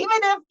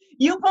if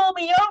you pull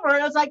me over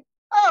and I was like,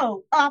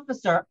 oh,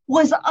 officer,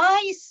 was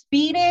I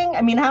speeding?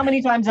 I mean, how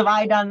many times have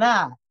I done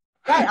that?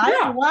 Right,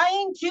 I'm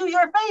lying to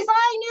your face.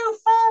 I knew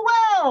full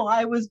well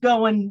I was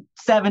going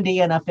 70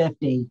 and a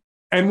 50.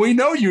 And we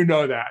know you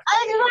know that.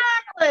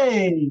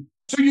 Exactly.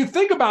 So you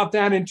think about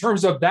that in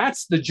terms of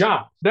that's the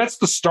job. That's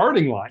the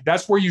starting line.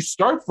 That's where you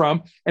start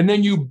from. And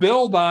then you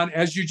build on,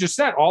 as you just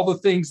said, all the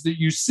things that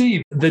you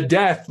see, the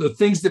death, the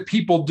things that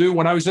people do.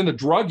 When I was in the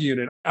drug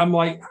unit, I'm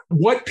like,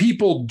 what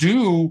people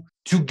do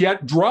to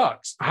get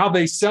drugs, how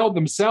they sell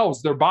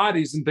themselves, their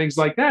bodies and things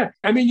like that.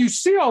 I mean, you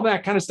see all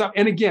that kind of stuff.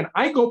 And again,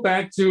 I go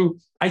back to,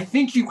 I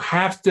think you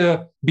have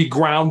to be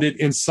grounded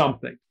in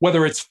something,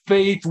 whether it's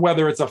faith,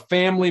 whether it's a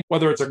family,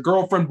 whether it's a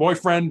girlfriend,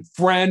 boyfriend,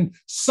 friend,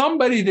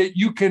 somebody that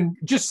you can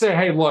just say,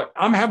 hey, look,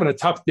 I'm having a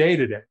tough day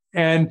today.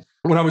 And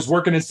when I was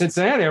working in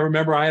Cincinnati, I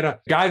remember I had a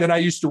guy that I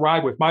used to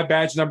ride with. My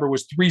badge number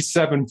was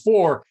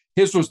 374.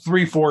 His was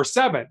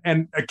 347.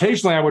 And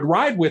occasionally I would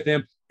ride with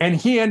him. And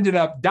he ended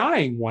up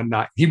dying one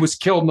night. He was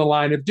killed in the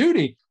line of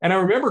duty. And I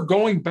remember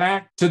going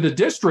back to the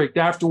district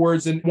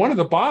afterwards, and one of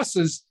the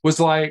bosses was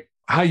like,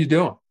 how you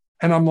doing?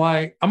 And I'm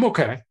like, I'm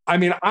okay. I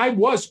mean, I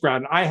was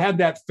grounded. I had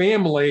that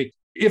family.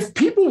 If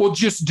people will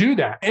just do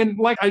that, and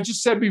like I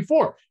just said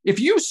before, if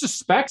you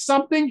suspect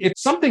something, if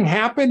something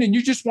happened and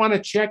you just want to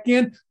check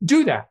in,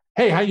 do that.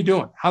 Hey, how you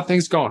doing? How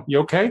things going? You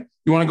okay?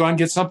 You want to go out and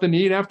get something to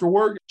eat after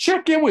work?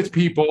 Check in with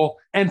people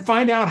and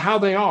find out how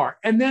they are.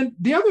 And then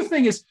the other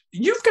thing is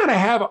you've got to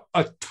have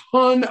a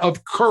ton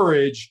of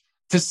courage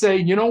to say,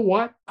 you know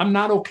what? I'm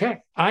not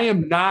okay. I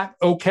am not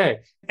okay.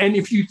 And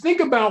if you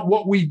think about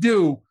what we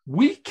do,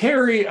 we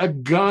carry a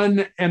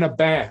gun and a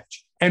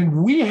badge,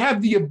 and we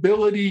have the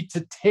ability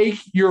to take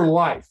your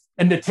life.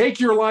 And to take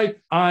your life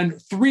on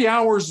 3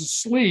 hours of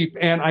sleep.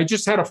 And I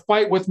just had a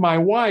fight with my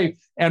wife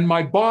and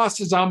my boss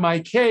is on my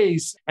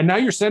case. And now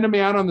you're sending me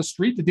out on the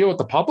street to deal with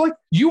the public.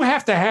 You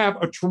have to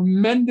have a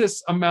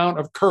tremendous amount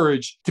of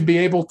courage to be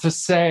able to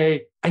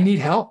say, I need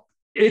help.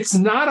 It's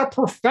not a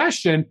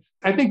profession.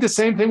 I think the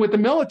same thing with the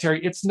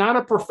military. It's not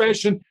a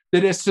profession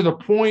that is to the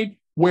point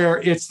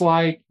where it's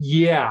like,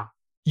 yeah,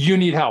 you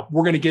need help.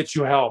 We're going to get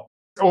you help.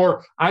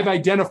 Or I've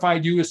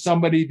identified you as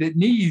somebody that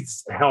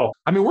needs help.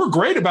 I mean, we're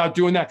great about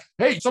doing that.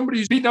 Hey,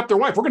 somebody's beating up their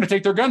wife. We're going to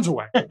take their guns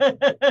away.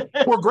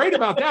 We're great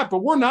about that, but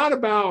we're not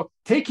about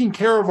taking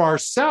care of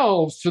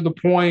ourselves to the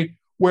point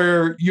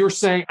where you're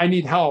saying, I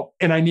need help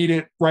and I need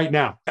it right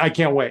now. I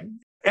can't wait.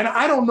 And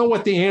I don't know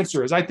what the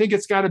answer is. I think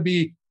it's got to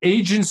be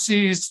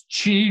agencies,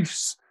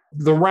 chiefs,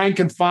 the rank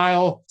and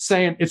file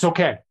saying, it's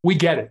okay. We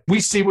get it.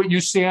 We see what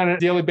you see on a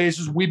daily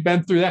basis. We've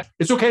been through that.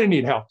 It's okay to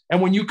need help. And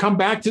when you come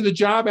back to the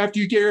job after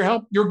you get your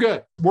help, you're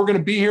good. We're going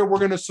to be here. We're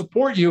going to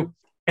support you.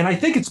 And I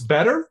think it's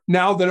better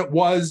now than it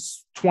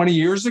was 20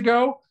 years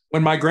ago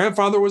when my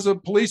grandfather was a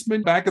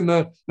policeman back in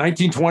the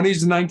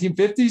 1920s and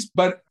 1950s.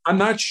 But I'm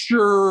not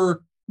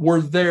sure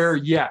we're there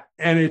yet.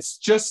 And it's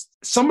just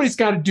somebody's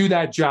got to do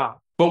that job.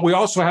 But we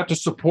also have to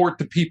support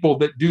the people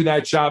that do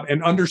that job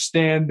and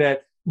understand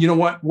that, you know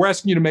what? We're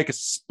asking you to make a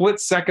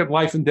split-second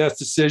life and death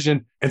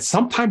decision. And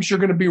sometimes you're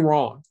going to be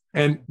wrong.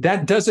 And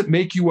that doesn't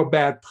make you a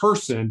bad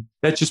person.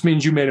 That just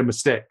means you made a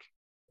mistake.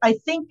 I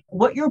think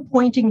what you're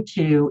pointing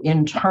to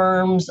in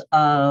terms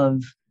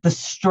of the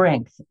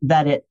strength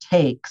that it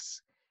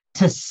takes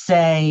to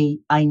say,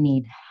 I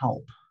need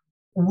help.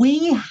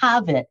 We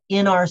have it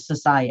in our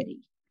society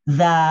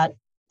that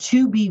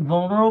to be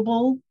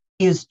vulnerable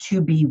is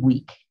to be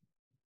weak.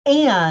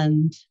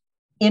 And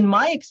in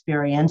my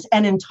experience,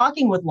 and in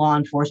talking with law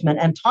enforcement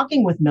and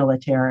talking with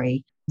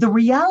military, the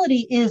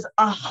reality is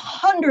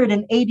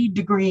 180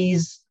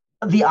 degrees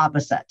the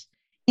opposite.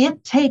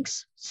 It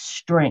takes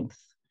strength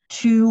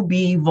to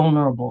be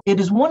vulnerable. It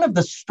is one of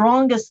the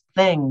strongest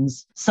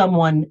things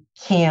someone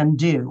can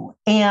do.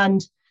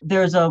 And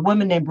there's a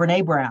woman named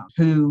Brené Brown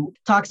who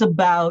talks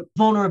about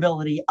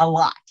vulnerability a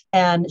lot.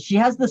 And she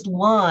has this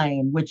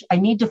line, which I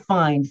need to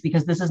find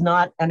because this is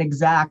not an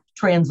exact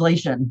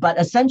translation, but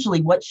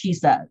essentially what she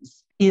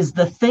says is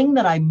the thing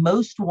that I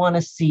most want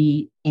to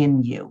see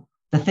in you,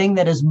 the thing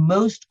that is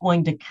most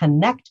going to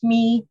connect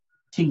me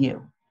to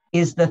you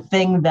is the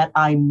thing that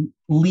I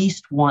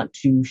least want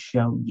to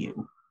show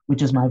you,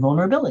 which is my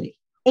vulnerability.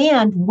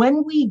 And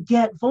when we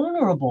get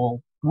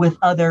vulnerable with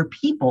other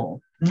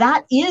people,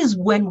 that is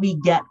when we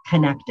get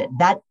connected.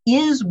 That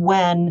is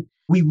when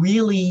we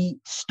really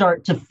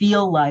start to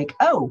feel like,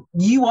 oh,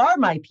 you are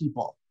my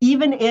people.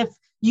 Even if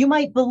you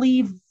might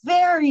believe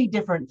very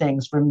different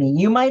things from me.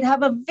 You might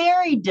have a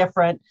very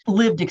different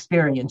lived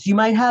experience. You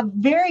might have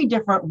very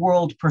different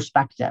world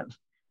perspective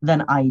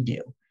than I do.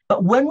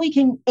 But when we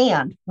can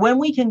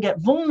get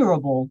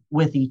vulnerable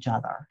with each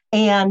other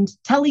and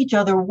tell each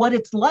other what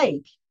it's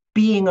like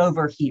being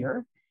over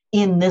here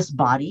in this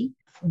body,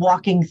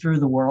 walking through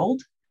the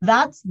world,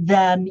 that's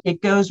then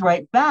it goes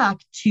right back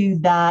to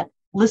that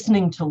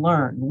listening to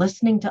learn,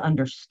 listening to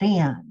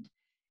understand.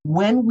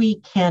 When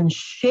we can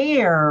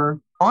share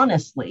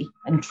honestly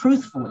and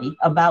truthfully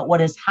about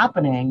what is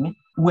happening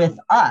with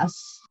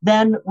us,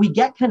 then we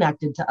get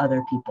connected to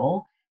other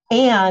people.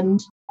 And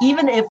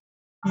even if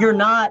you're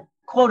not,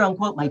 quote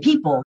unquote, my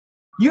people,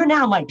 you're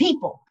now my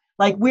people.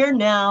 Like we're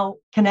now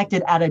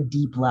connected at a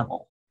deep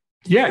level.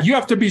 Yeah, you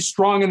have to be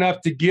strong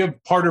enough to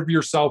give part of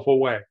yourself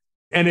away.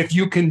 And if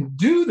you can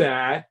do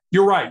that,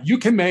 you're right. You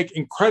can make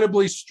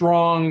incredibly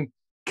strong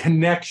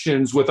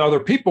connections with other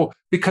people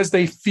because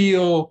they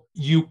feel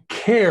you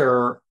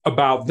care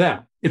about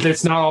them.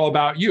 It's not all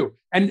about you.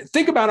 And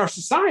think about our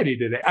society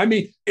today. I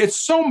mean, it's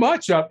so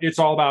much of it's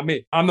all about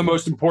me. I'm the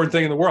most important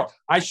thing in the world.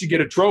 I should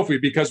get a trophy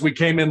because we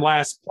came in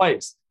last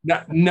place.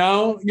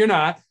 No, you're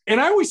not. And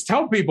I always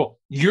tell people,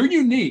 you're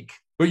unique,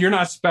 but you're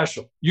not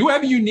special. You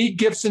have unique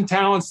gifts and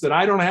talents that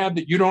I don't have,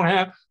 that you don't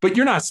have, but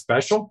you're not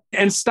special.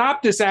 And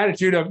stop this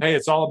attitude of, hey,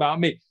 it's all about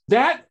me.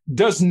 That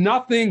does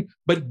nothing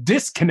but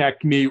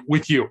disconnect me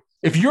with you.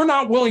 If you're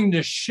not willing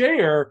to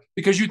share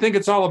because you think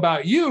it's all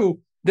about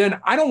you, then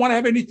I don't want to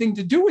have anything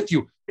to do with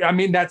you. I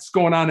mean, that's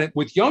going on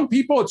with young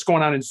people. It's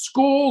going on in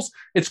schools.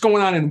 It's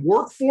going on in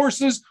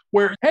workforces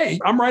where, hey,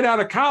 I'm right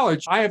out of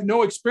college. I have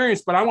no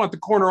experience, but I want the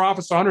corner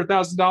office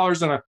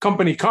 $100,000 in a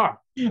company car.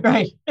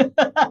 Right.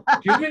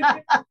 Excuse me?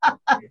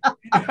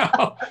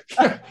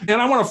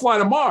 And I want to fly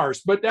to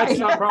Mars, but that's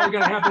not probably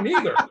going to happen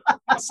either.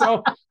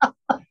 So,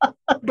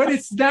 but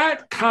it's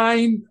that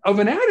kind of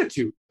an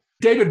attitude.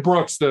 David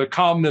Brooks, the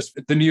columnist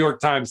at the New York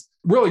Times,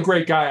 really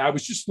great guy. I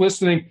was just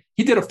listening.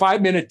 He did a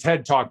 5-minute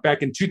TED Talk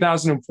back in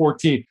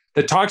 2014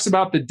 that talks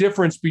about the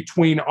difference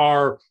between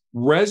our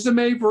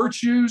resume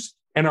virtues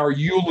and our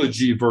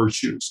eulogy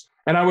virtues.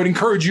 And I would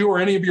encourage you or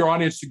any of your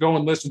audience to go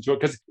and listen to it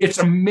because it's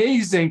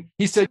amazing.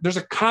 He said there's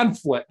a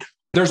conflict.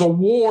 There's a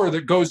war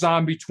that goes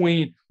on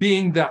between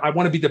being I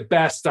want to be the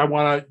best, I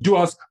want to do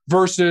us,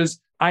 versus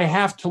I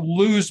have to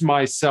lose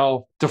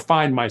myself to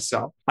find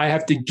myself. I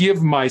have to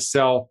give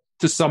myself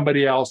to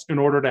somebody else in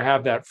order to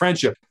have that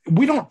friendship.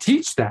 We don't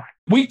teach that.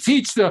 We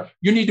teach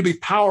you need to be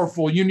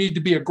powerful, you need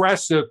to be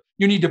aggressive,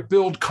 you need to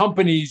build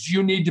companies,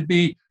 you need to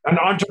be an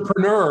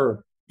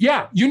entrepreneur.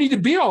 Yeah, you need to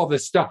be all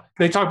this stuff.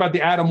 They talk about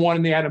the Adam 1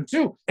 and the Adam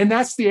 2, and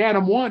that's the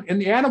Adam 1.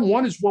 And the Adam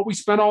 1 is what we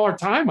spend all our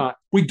time on.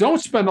 We don't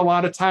spend a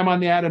lot of time on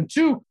the Adam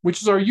 2,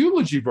 which is our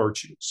eulogy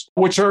virtues,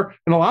 which are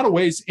in a lot of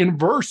ways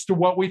inverse to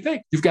what we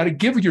think. You've got to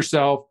give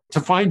yourself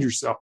to find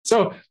yourself.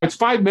 So it's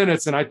 5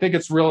 minutes, and I think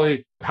it's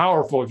really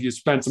powerful if you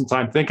spend some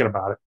time thinking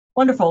about it.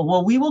 Wonderful.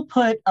 Well, we will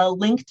put a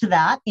link to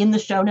that in the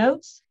show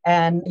notes,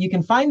 and you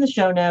can find the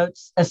show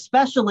notes,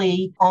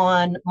 especially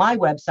on my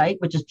website,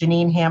 which is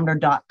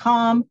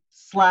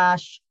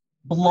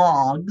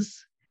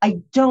JanineHamner.com/blogs. I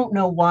don't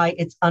know why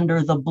it's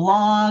under the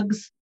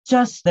blogs.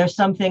 Just there's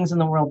some things in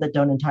the world that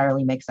don't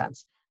entirely make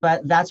sense,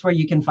 but that's where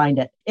you can find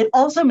it. It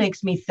also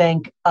makes me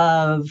think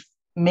of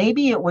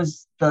maybe it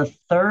was the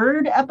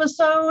 3rd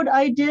episode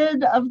I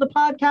did of the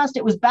podcast.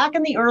 It was back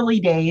in the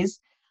early days.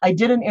 I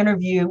did an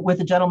interview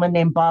with a gentleman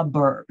named Bob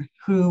Berg,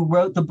 who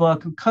co-wrote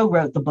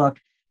the book,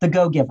 The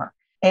Go-Giver.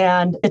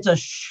 And it's a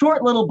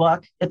short little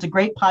book. It's a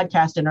great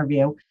podcast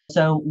interview.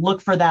 So look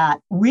for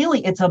that.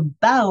 Really, it's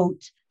about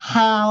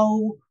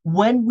how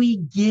when we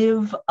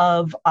give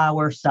of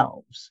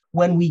ourselves,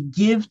 when we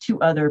give to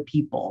other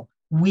people,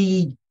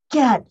 we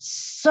get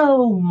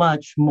so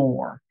much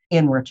more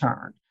in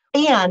return.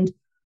 And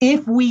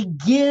if we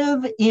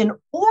give in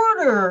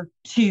order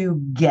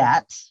to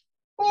get,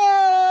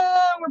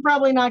 we're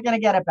probably not going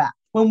to get it back.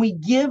 When we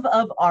give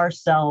of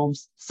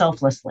ourselves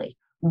selflessly,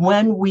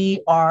 when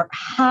we are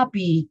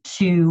happy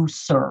to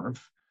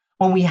serve,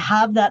 when we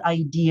have that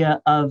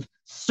idea of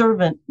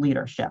servant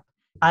leadership,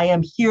 I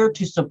am here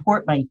to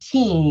support my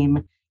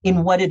team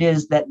in what it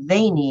is that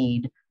they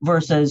need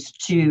versus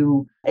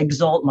to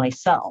exalt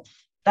myself.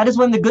 That is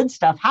when the good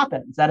stuff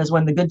happens. That is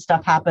when the good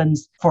stuff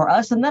happens for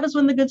us. And that is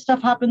when the good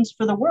stuff happens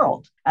for the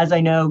world. As I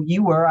know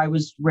you were, I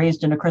was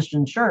raised in a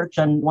Christian church.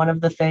 And one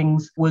of the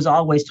things was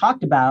always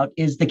talked about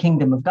is the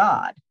kingdom of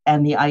God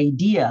and the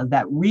idea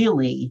that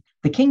really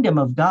the kingdom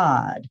of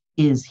God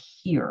is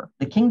here.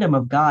 The kingdom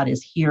of God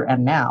is here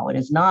and now. It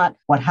is not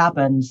what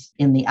happens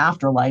in the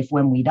afterlife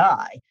when we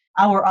die.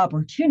 Our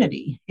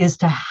opportunity is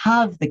to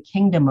have the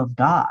kingdom of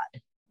God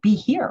be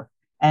here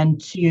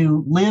and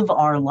to live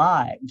our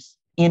lives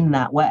in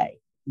that way,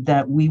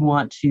 that we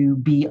want to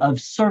be of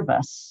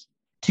service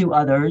to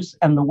others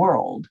and the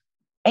world.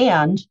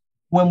 And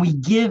when we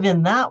give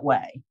in that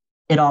way,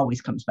 it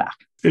always comes back.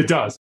 It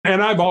does.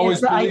 And I've always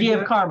it's the idea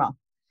of karma.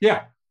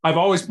 Yeah, I've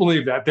always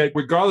believed that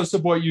regardless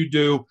of what you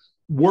do,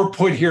 we're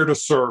put here to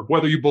serve,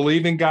 whether you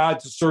believe in God,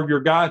 to serve your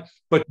God,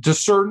 but to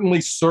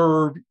certainly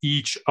serve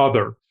each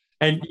other.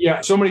 And yeah,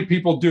 so many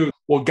people do.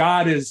 Well,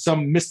 God is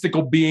some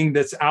mystical being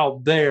that's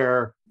out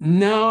there.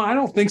 No, I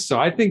don't think so.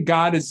 I think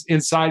God is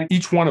inside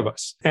each one of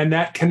us. And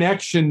that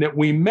connection that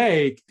we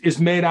make is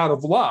made out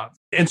of love.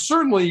 And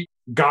certainly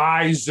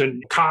guys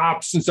and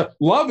cops and stuff.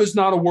 Love is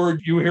not a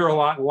word you hear a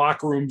lot in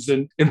locker rooms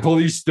and in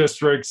police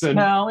districts. And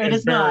no, it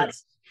is not.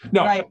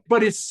 No, Right.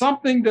 but it's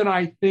something that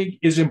I think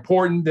is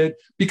important, that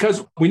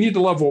because we need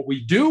to love what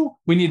we do,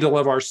 we need to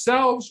love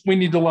ourselves, we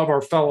need to love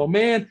our fellow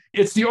man.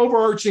 It's the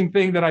overarching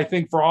thing that I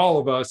think for all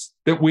of us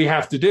that we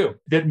have to do,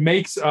 that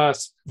makes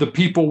us the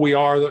people we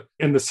are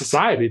in the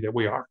society that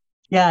we are.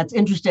 Yeah, it's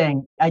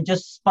interesting. I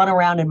just spun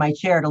around in my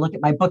chair to look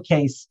at my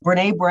bookcase.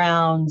 Brene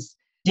Brown's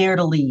Dare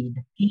to Lead.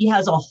 He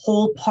has a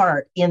whole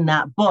part in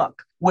that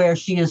book where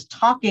she is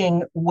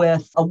talking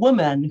with a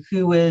woman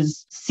who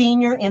is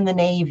senior in the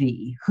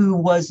Navy, who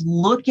was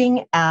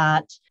looking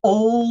at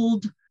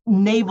old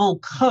naval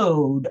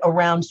code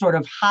around sort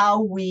of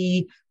how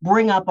we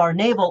bring up our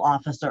naval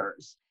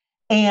officers.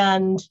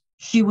 And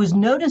she was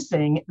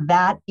noticing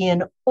that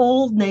in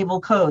old naval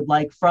code,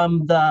 like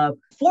from the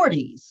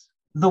 40s,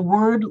 the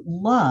word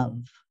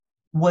love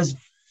was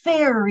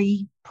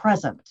very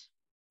present.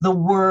 The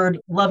word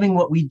loving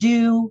what we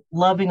do,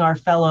 loving our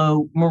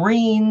fellow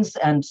Marines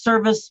and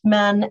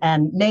servicemen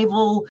and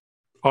naval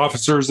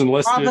officers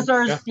enlisted.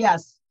 Officers, yeah.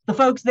 Yes. The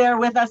folks there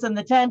with us in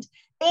the tent,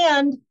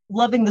 and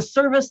loving the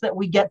service that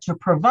we get to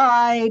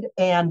provide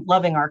and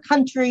loving our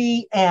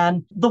country.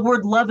 And the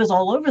word love is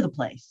all over the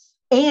place.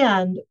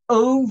 And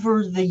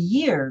over the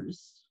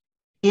years,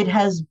 it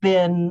has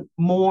been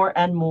more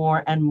and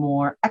more and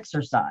more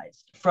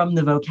exercised from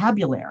the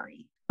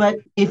vocabulary. But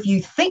if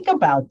you think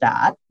about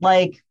that,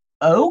 like,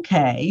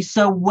 okay,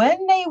 so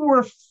when they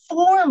were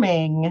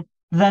forming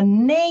the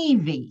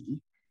Navy,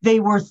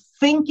 they were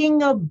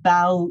thinking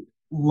about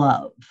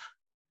love.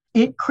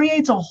 It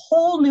creates a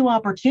whole new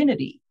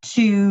opportunity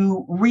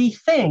to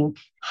rethink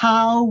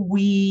how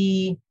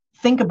we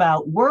think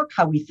about work,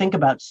 how we think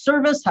about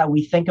service, how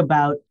we think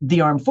about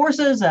the armed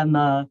forces and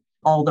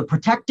all the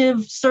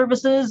protective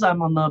services.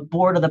 I'm on the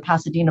board of the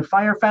Pasadena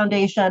Fire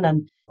Foundation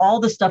and all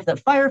the stuff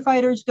that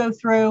firefighters go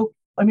through.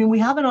 I mean, we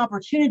have an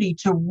opportunity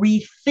to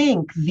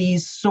rethink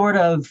these sort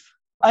of,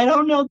 I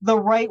don't know the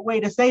right way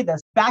to say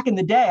this. Back in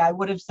the day, I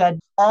would have said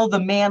all the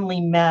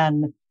manly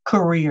men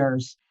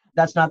careers.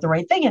 That's not the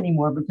right thing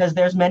anymore because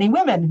there's many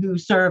women who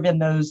serve in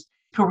those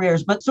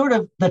careers, but sort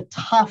of the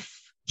tough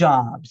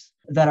jobs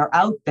that are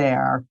out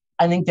there.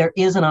 I think there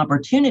is an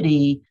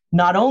opportunity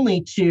not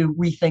only to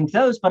rethink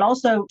those, but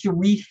also to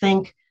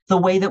rethink the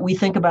way that we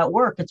think about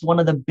work. It's one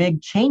of the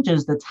big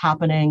changes that's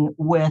happening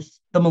with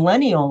the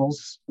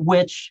millennials,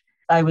 which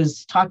I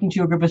was talking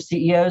to a group of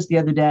CEOs the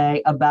other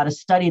day about a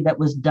study that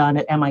was done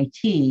at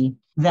MIT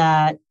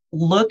that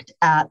looked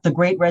at the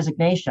Great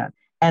Resignation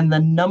and the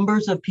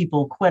numbers of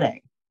people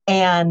quitting.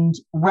 And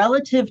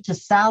relative to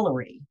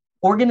salary,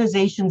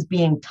 organizations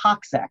being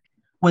toxic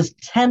was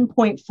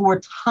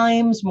 10.4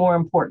 times more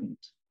important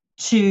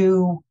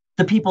to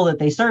the people that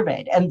they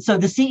surveyed. And so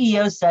the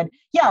CEOs said,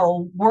 yeah,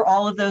 well, we're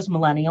all of those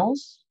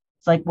millennials.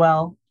 It's like,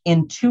 well,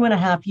 in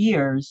 2.5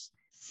 years,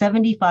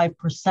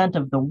 75%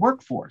 of the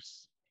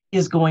workforce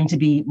is going to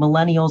be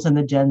millennials and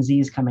the Gen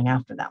Zs coming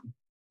after them.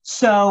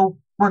 So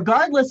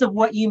regardless of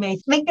what you may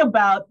think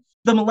about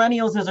the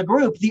millennials as a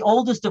group, the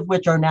oldest of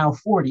which are now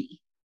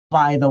 40,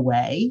 by the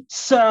way.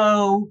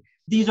 So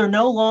these are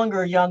no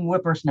longer young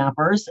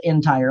whippersnappers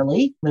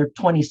entirely. They're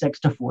 26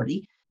 to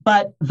 40.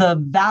 But the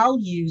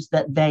values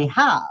that they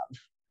have,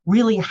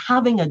 really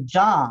having a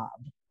job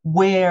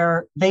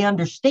where they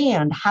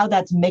understand how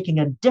that's making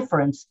a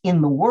difference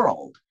in the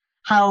world,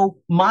 how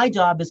my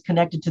job is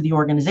connected to the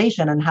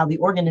organization and how the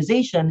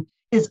organization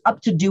is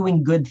up to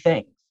doing good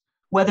things,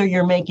 whether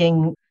you're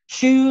making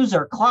shoes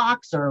or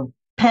clocks or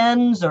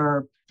pens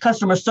or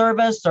customer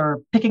service or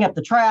picking up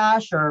the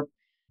trash or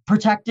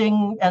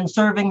protecting and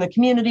serving the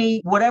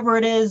community, whatever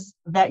it is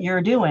that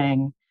you're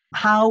doing,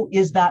 how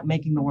is that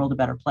making the world a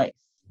better place?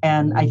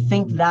 And I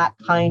think that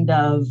kind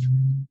of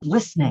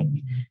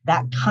listening,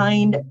 that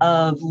kind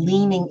of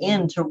leaning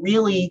into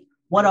really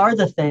what are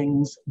the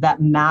things that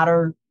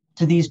matter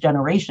to these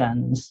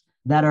generations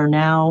that are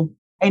now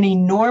an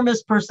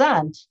enormous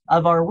percent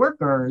of our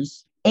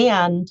workers.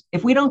 And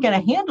if we don't get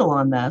a handle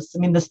on this, I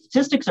mean, the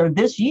statistics are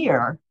this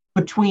year,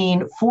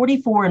 between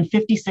 44 and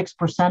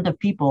 56% of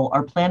people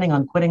are planning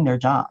on quitting their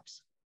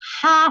jobs.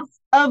 Half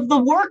of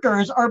the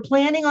workers are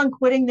planning on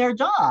quitting their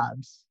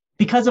jobs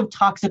because of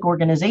toxic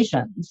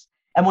organizations.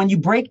 And when you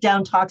break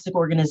down toxic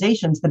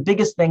organizations, the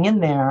biggest thing in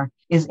there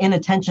is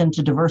inattention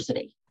to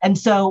diversity. And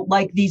so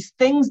like these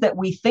things that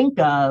we think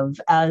of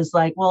as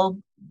like, well,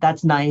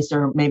 that's nice,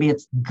 or maybe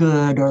it's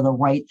good or the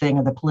right thing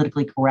or the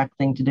politically correct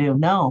thing to do.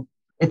 No,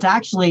 it's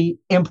actually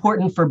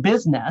important for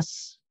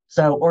business.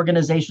 So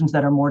organizations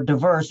that are more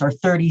diverse are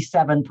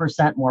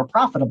 37% more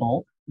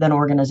profitable than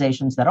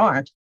organizations that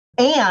aren't.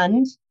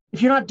 And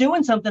if you're not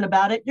doing something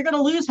about it, you're going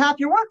to lose half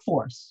your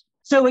workforce.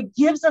 So it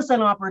gives us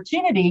an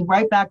opportunity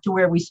right back to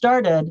where we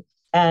started.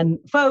 And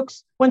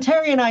folks, when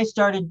Terry and I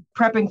started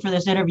prepping for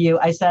this interview,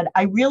 I said,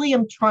 I really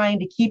am trying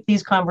to keep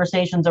these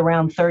conversations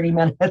around 30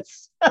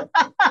 minutes.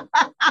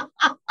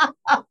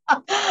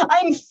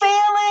 I'm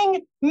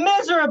failing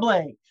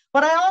miserably.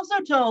 But I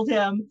also told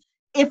him,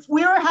 if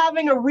we were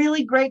having a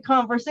really great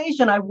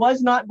conversation, I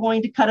was not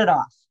going to cut it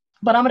off.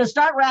 But I'm going to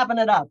start wrapping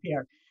it up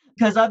here,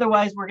 because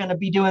otherwise we're going to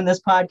be doing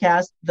this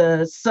podcast.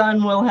 The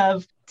sun will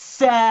have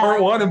sad.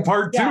 Part one and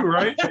part Yeah. two,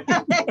 right?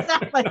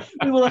 Exactly.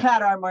 We will have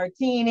had our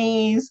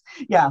martinis.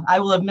 Yeah, I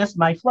will have missed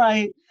my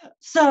flight.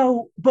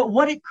 So, but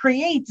what it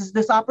creates is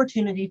this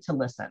opportunity to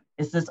listen,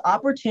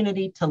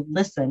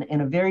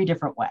 in a very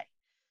different way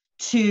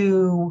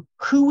to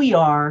who we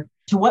are,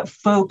 to what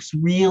folks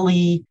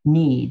really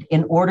need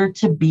in order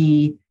to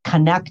be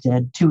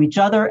connected to each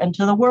other and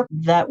to the work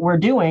that we're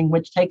doing,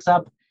 which takes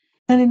up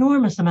an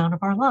enormous amount of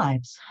our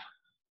lives.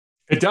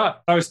 It does.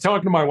 I was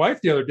talking to my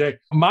wife the other day.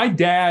 My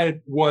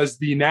dad was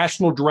the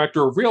national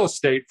director of real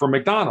estate for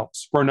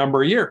McDonald's for a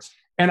number of years.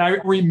 And I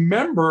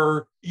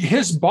remember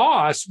his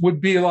boss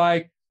would be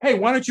like, hey,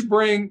 why don't you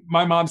bring,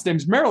 my mom's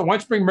name's Marilyn, why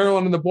don't you bring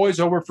Marilyn and the boys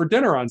over for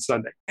dinner on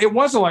Sunday? It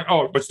wasn't like,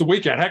 oh, it's the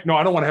weekend. Heck no,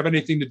 I don't want to have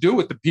anything to do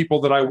with the people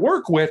that I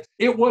work with.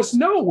 It was,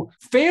 no,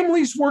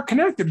 families were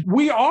connected.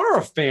 We are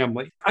a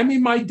family. I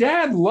mean, my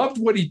dad loved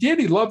what he did.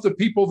 He loved the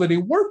people that he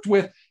worked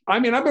with. I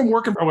mean, I've been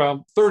working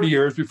for, 30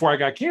 years before I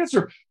got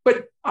cancer,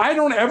 but I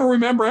don't ever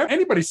remember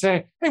anybody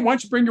saying, hey, why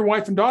don't you bring your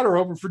wife and daughter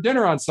over for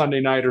dinner on Sunday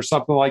night or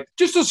something like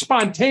just a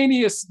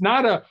spontaneous,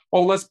 not a,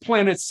 oh, let's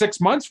plan it 6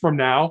 months from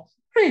now.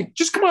 Hey,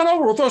 just come on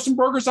over. We'll throw some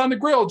burgers on the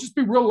grill. Just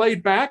be real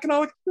laid back. And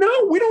I'm like, no,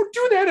 we don't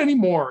do that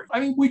anymore. I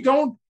mean, we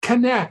don't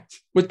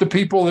connect with the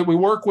people that we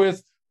work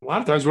with. A lot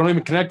of times we don't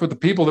even connect with the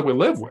people that we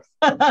live with.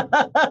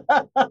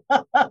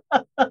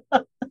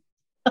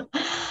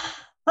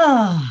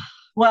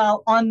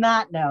 Well, on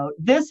that note,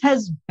 this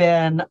has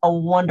been a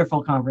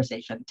wonderful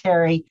conversation.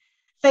 Terry,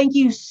 thank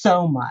you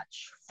so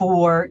much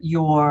for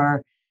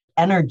your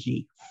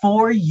energy,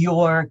 for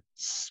your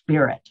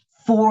spirit,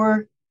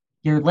 for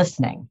your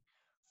listening,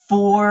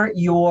 for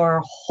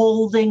your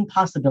holding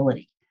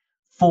possibility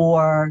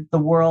for the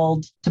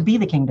world to be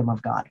the kingdom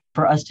of God,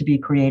 for us to be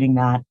creating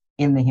that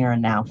in the here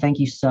and now. Thank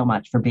you so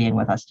much for being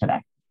with us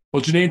today.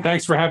 Well, Janine,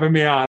 thanks for having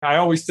me on. I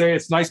always say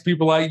it's nice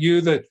people like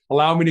you that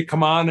allow me to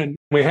come on and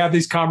we have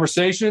these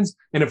conversations.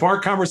 And if our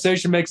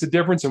conversation makes a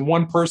difference in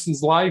one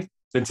person's life,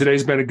 then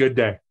today's been a good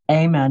day.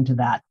 Amen to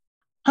that.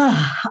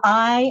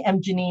 I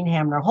am Janine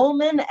Hamner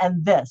Holman,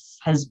 and this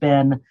has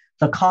been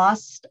The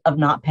Cost of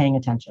Not Paying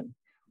Attention.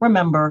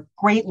 Remember,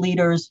 great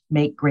leaders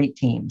make great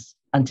teams.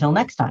 Until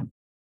next time.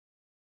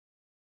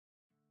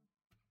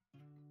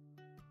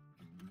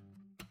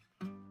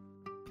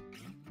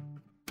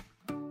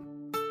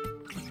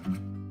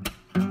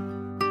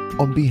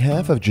 On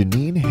behalf of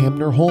Janine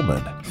Hamner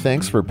Holman,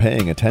 thanks for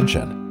paying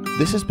attention.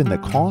 This has been The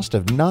Cost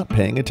of Not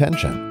Paying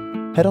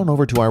Attention. Head on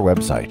over to our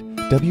website,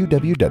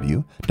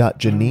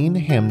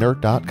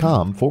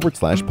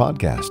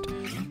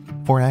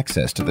 www.janinehamner.com/podcast, for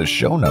access to the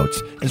show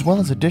notes as well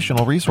as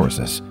additional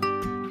resources.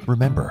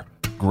 Remember,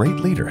 great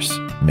leaders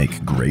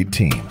make great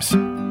teams.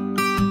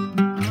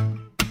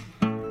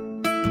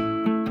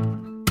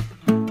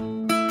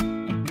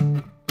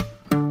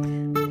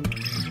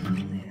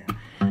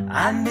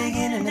 I'm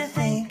beginning to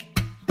think.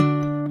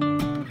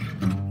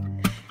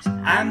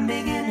 I'm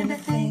beginning to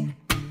think.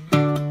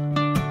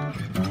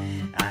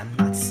 I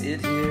might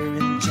sit here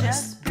and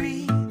just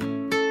breathe.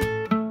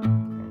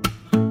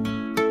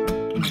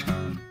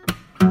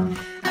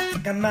 I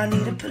think I might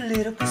need a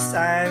political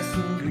science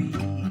degree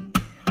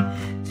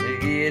to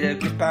get a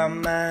grip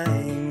on my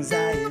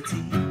anxiety.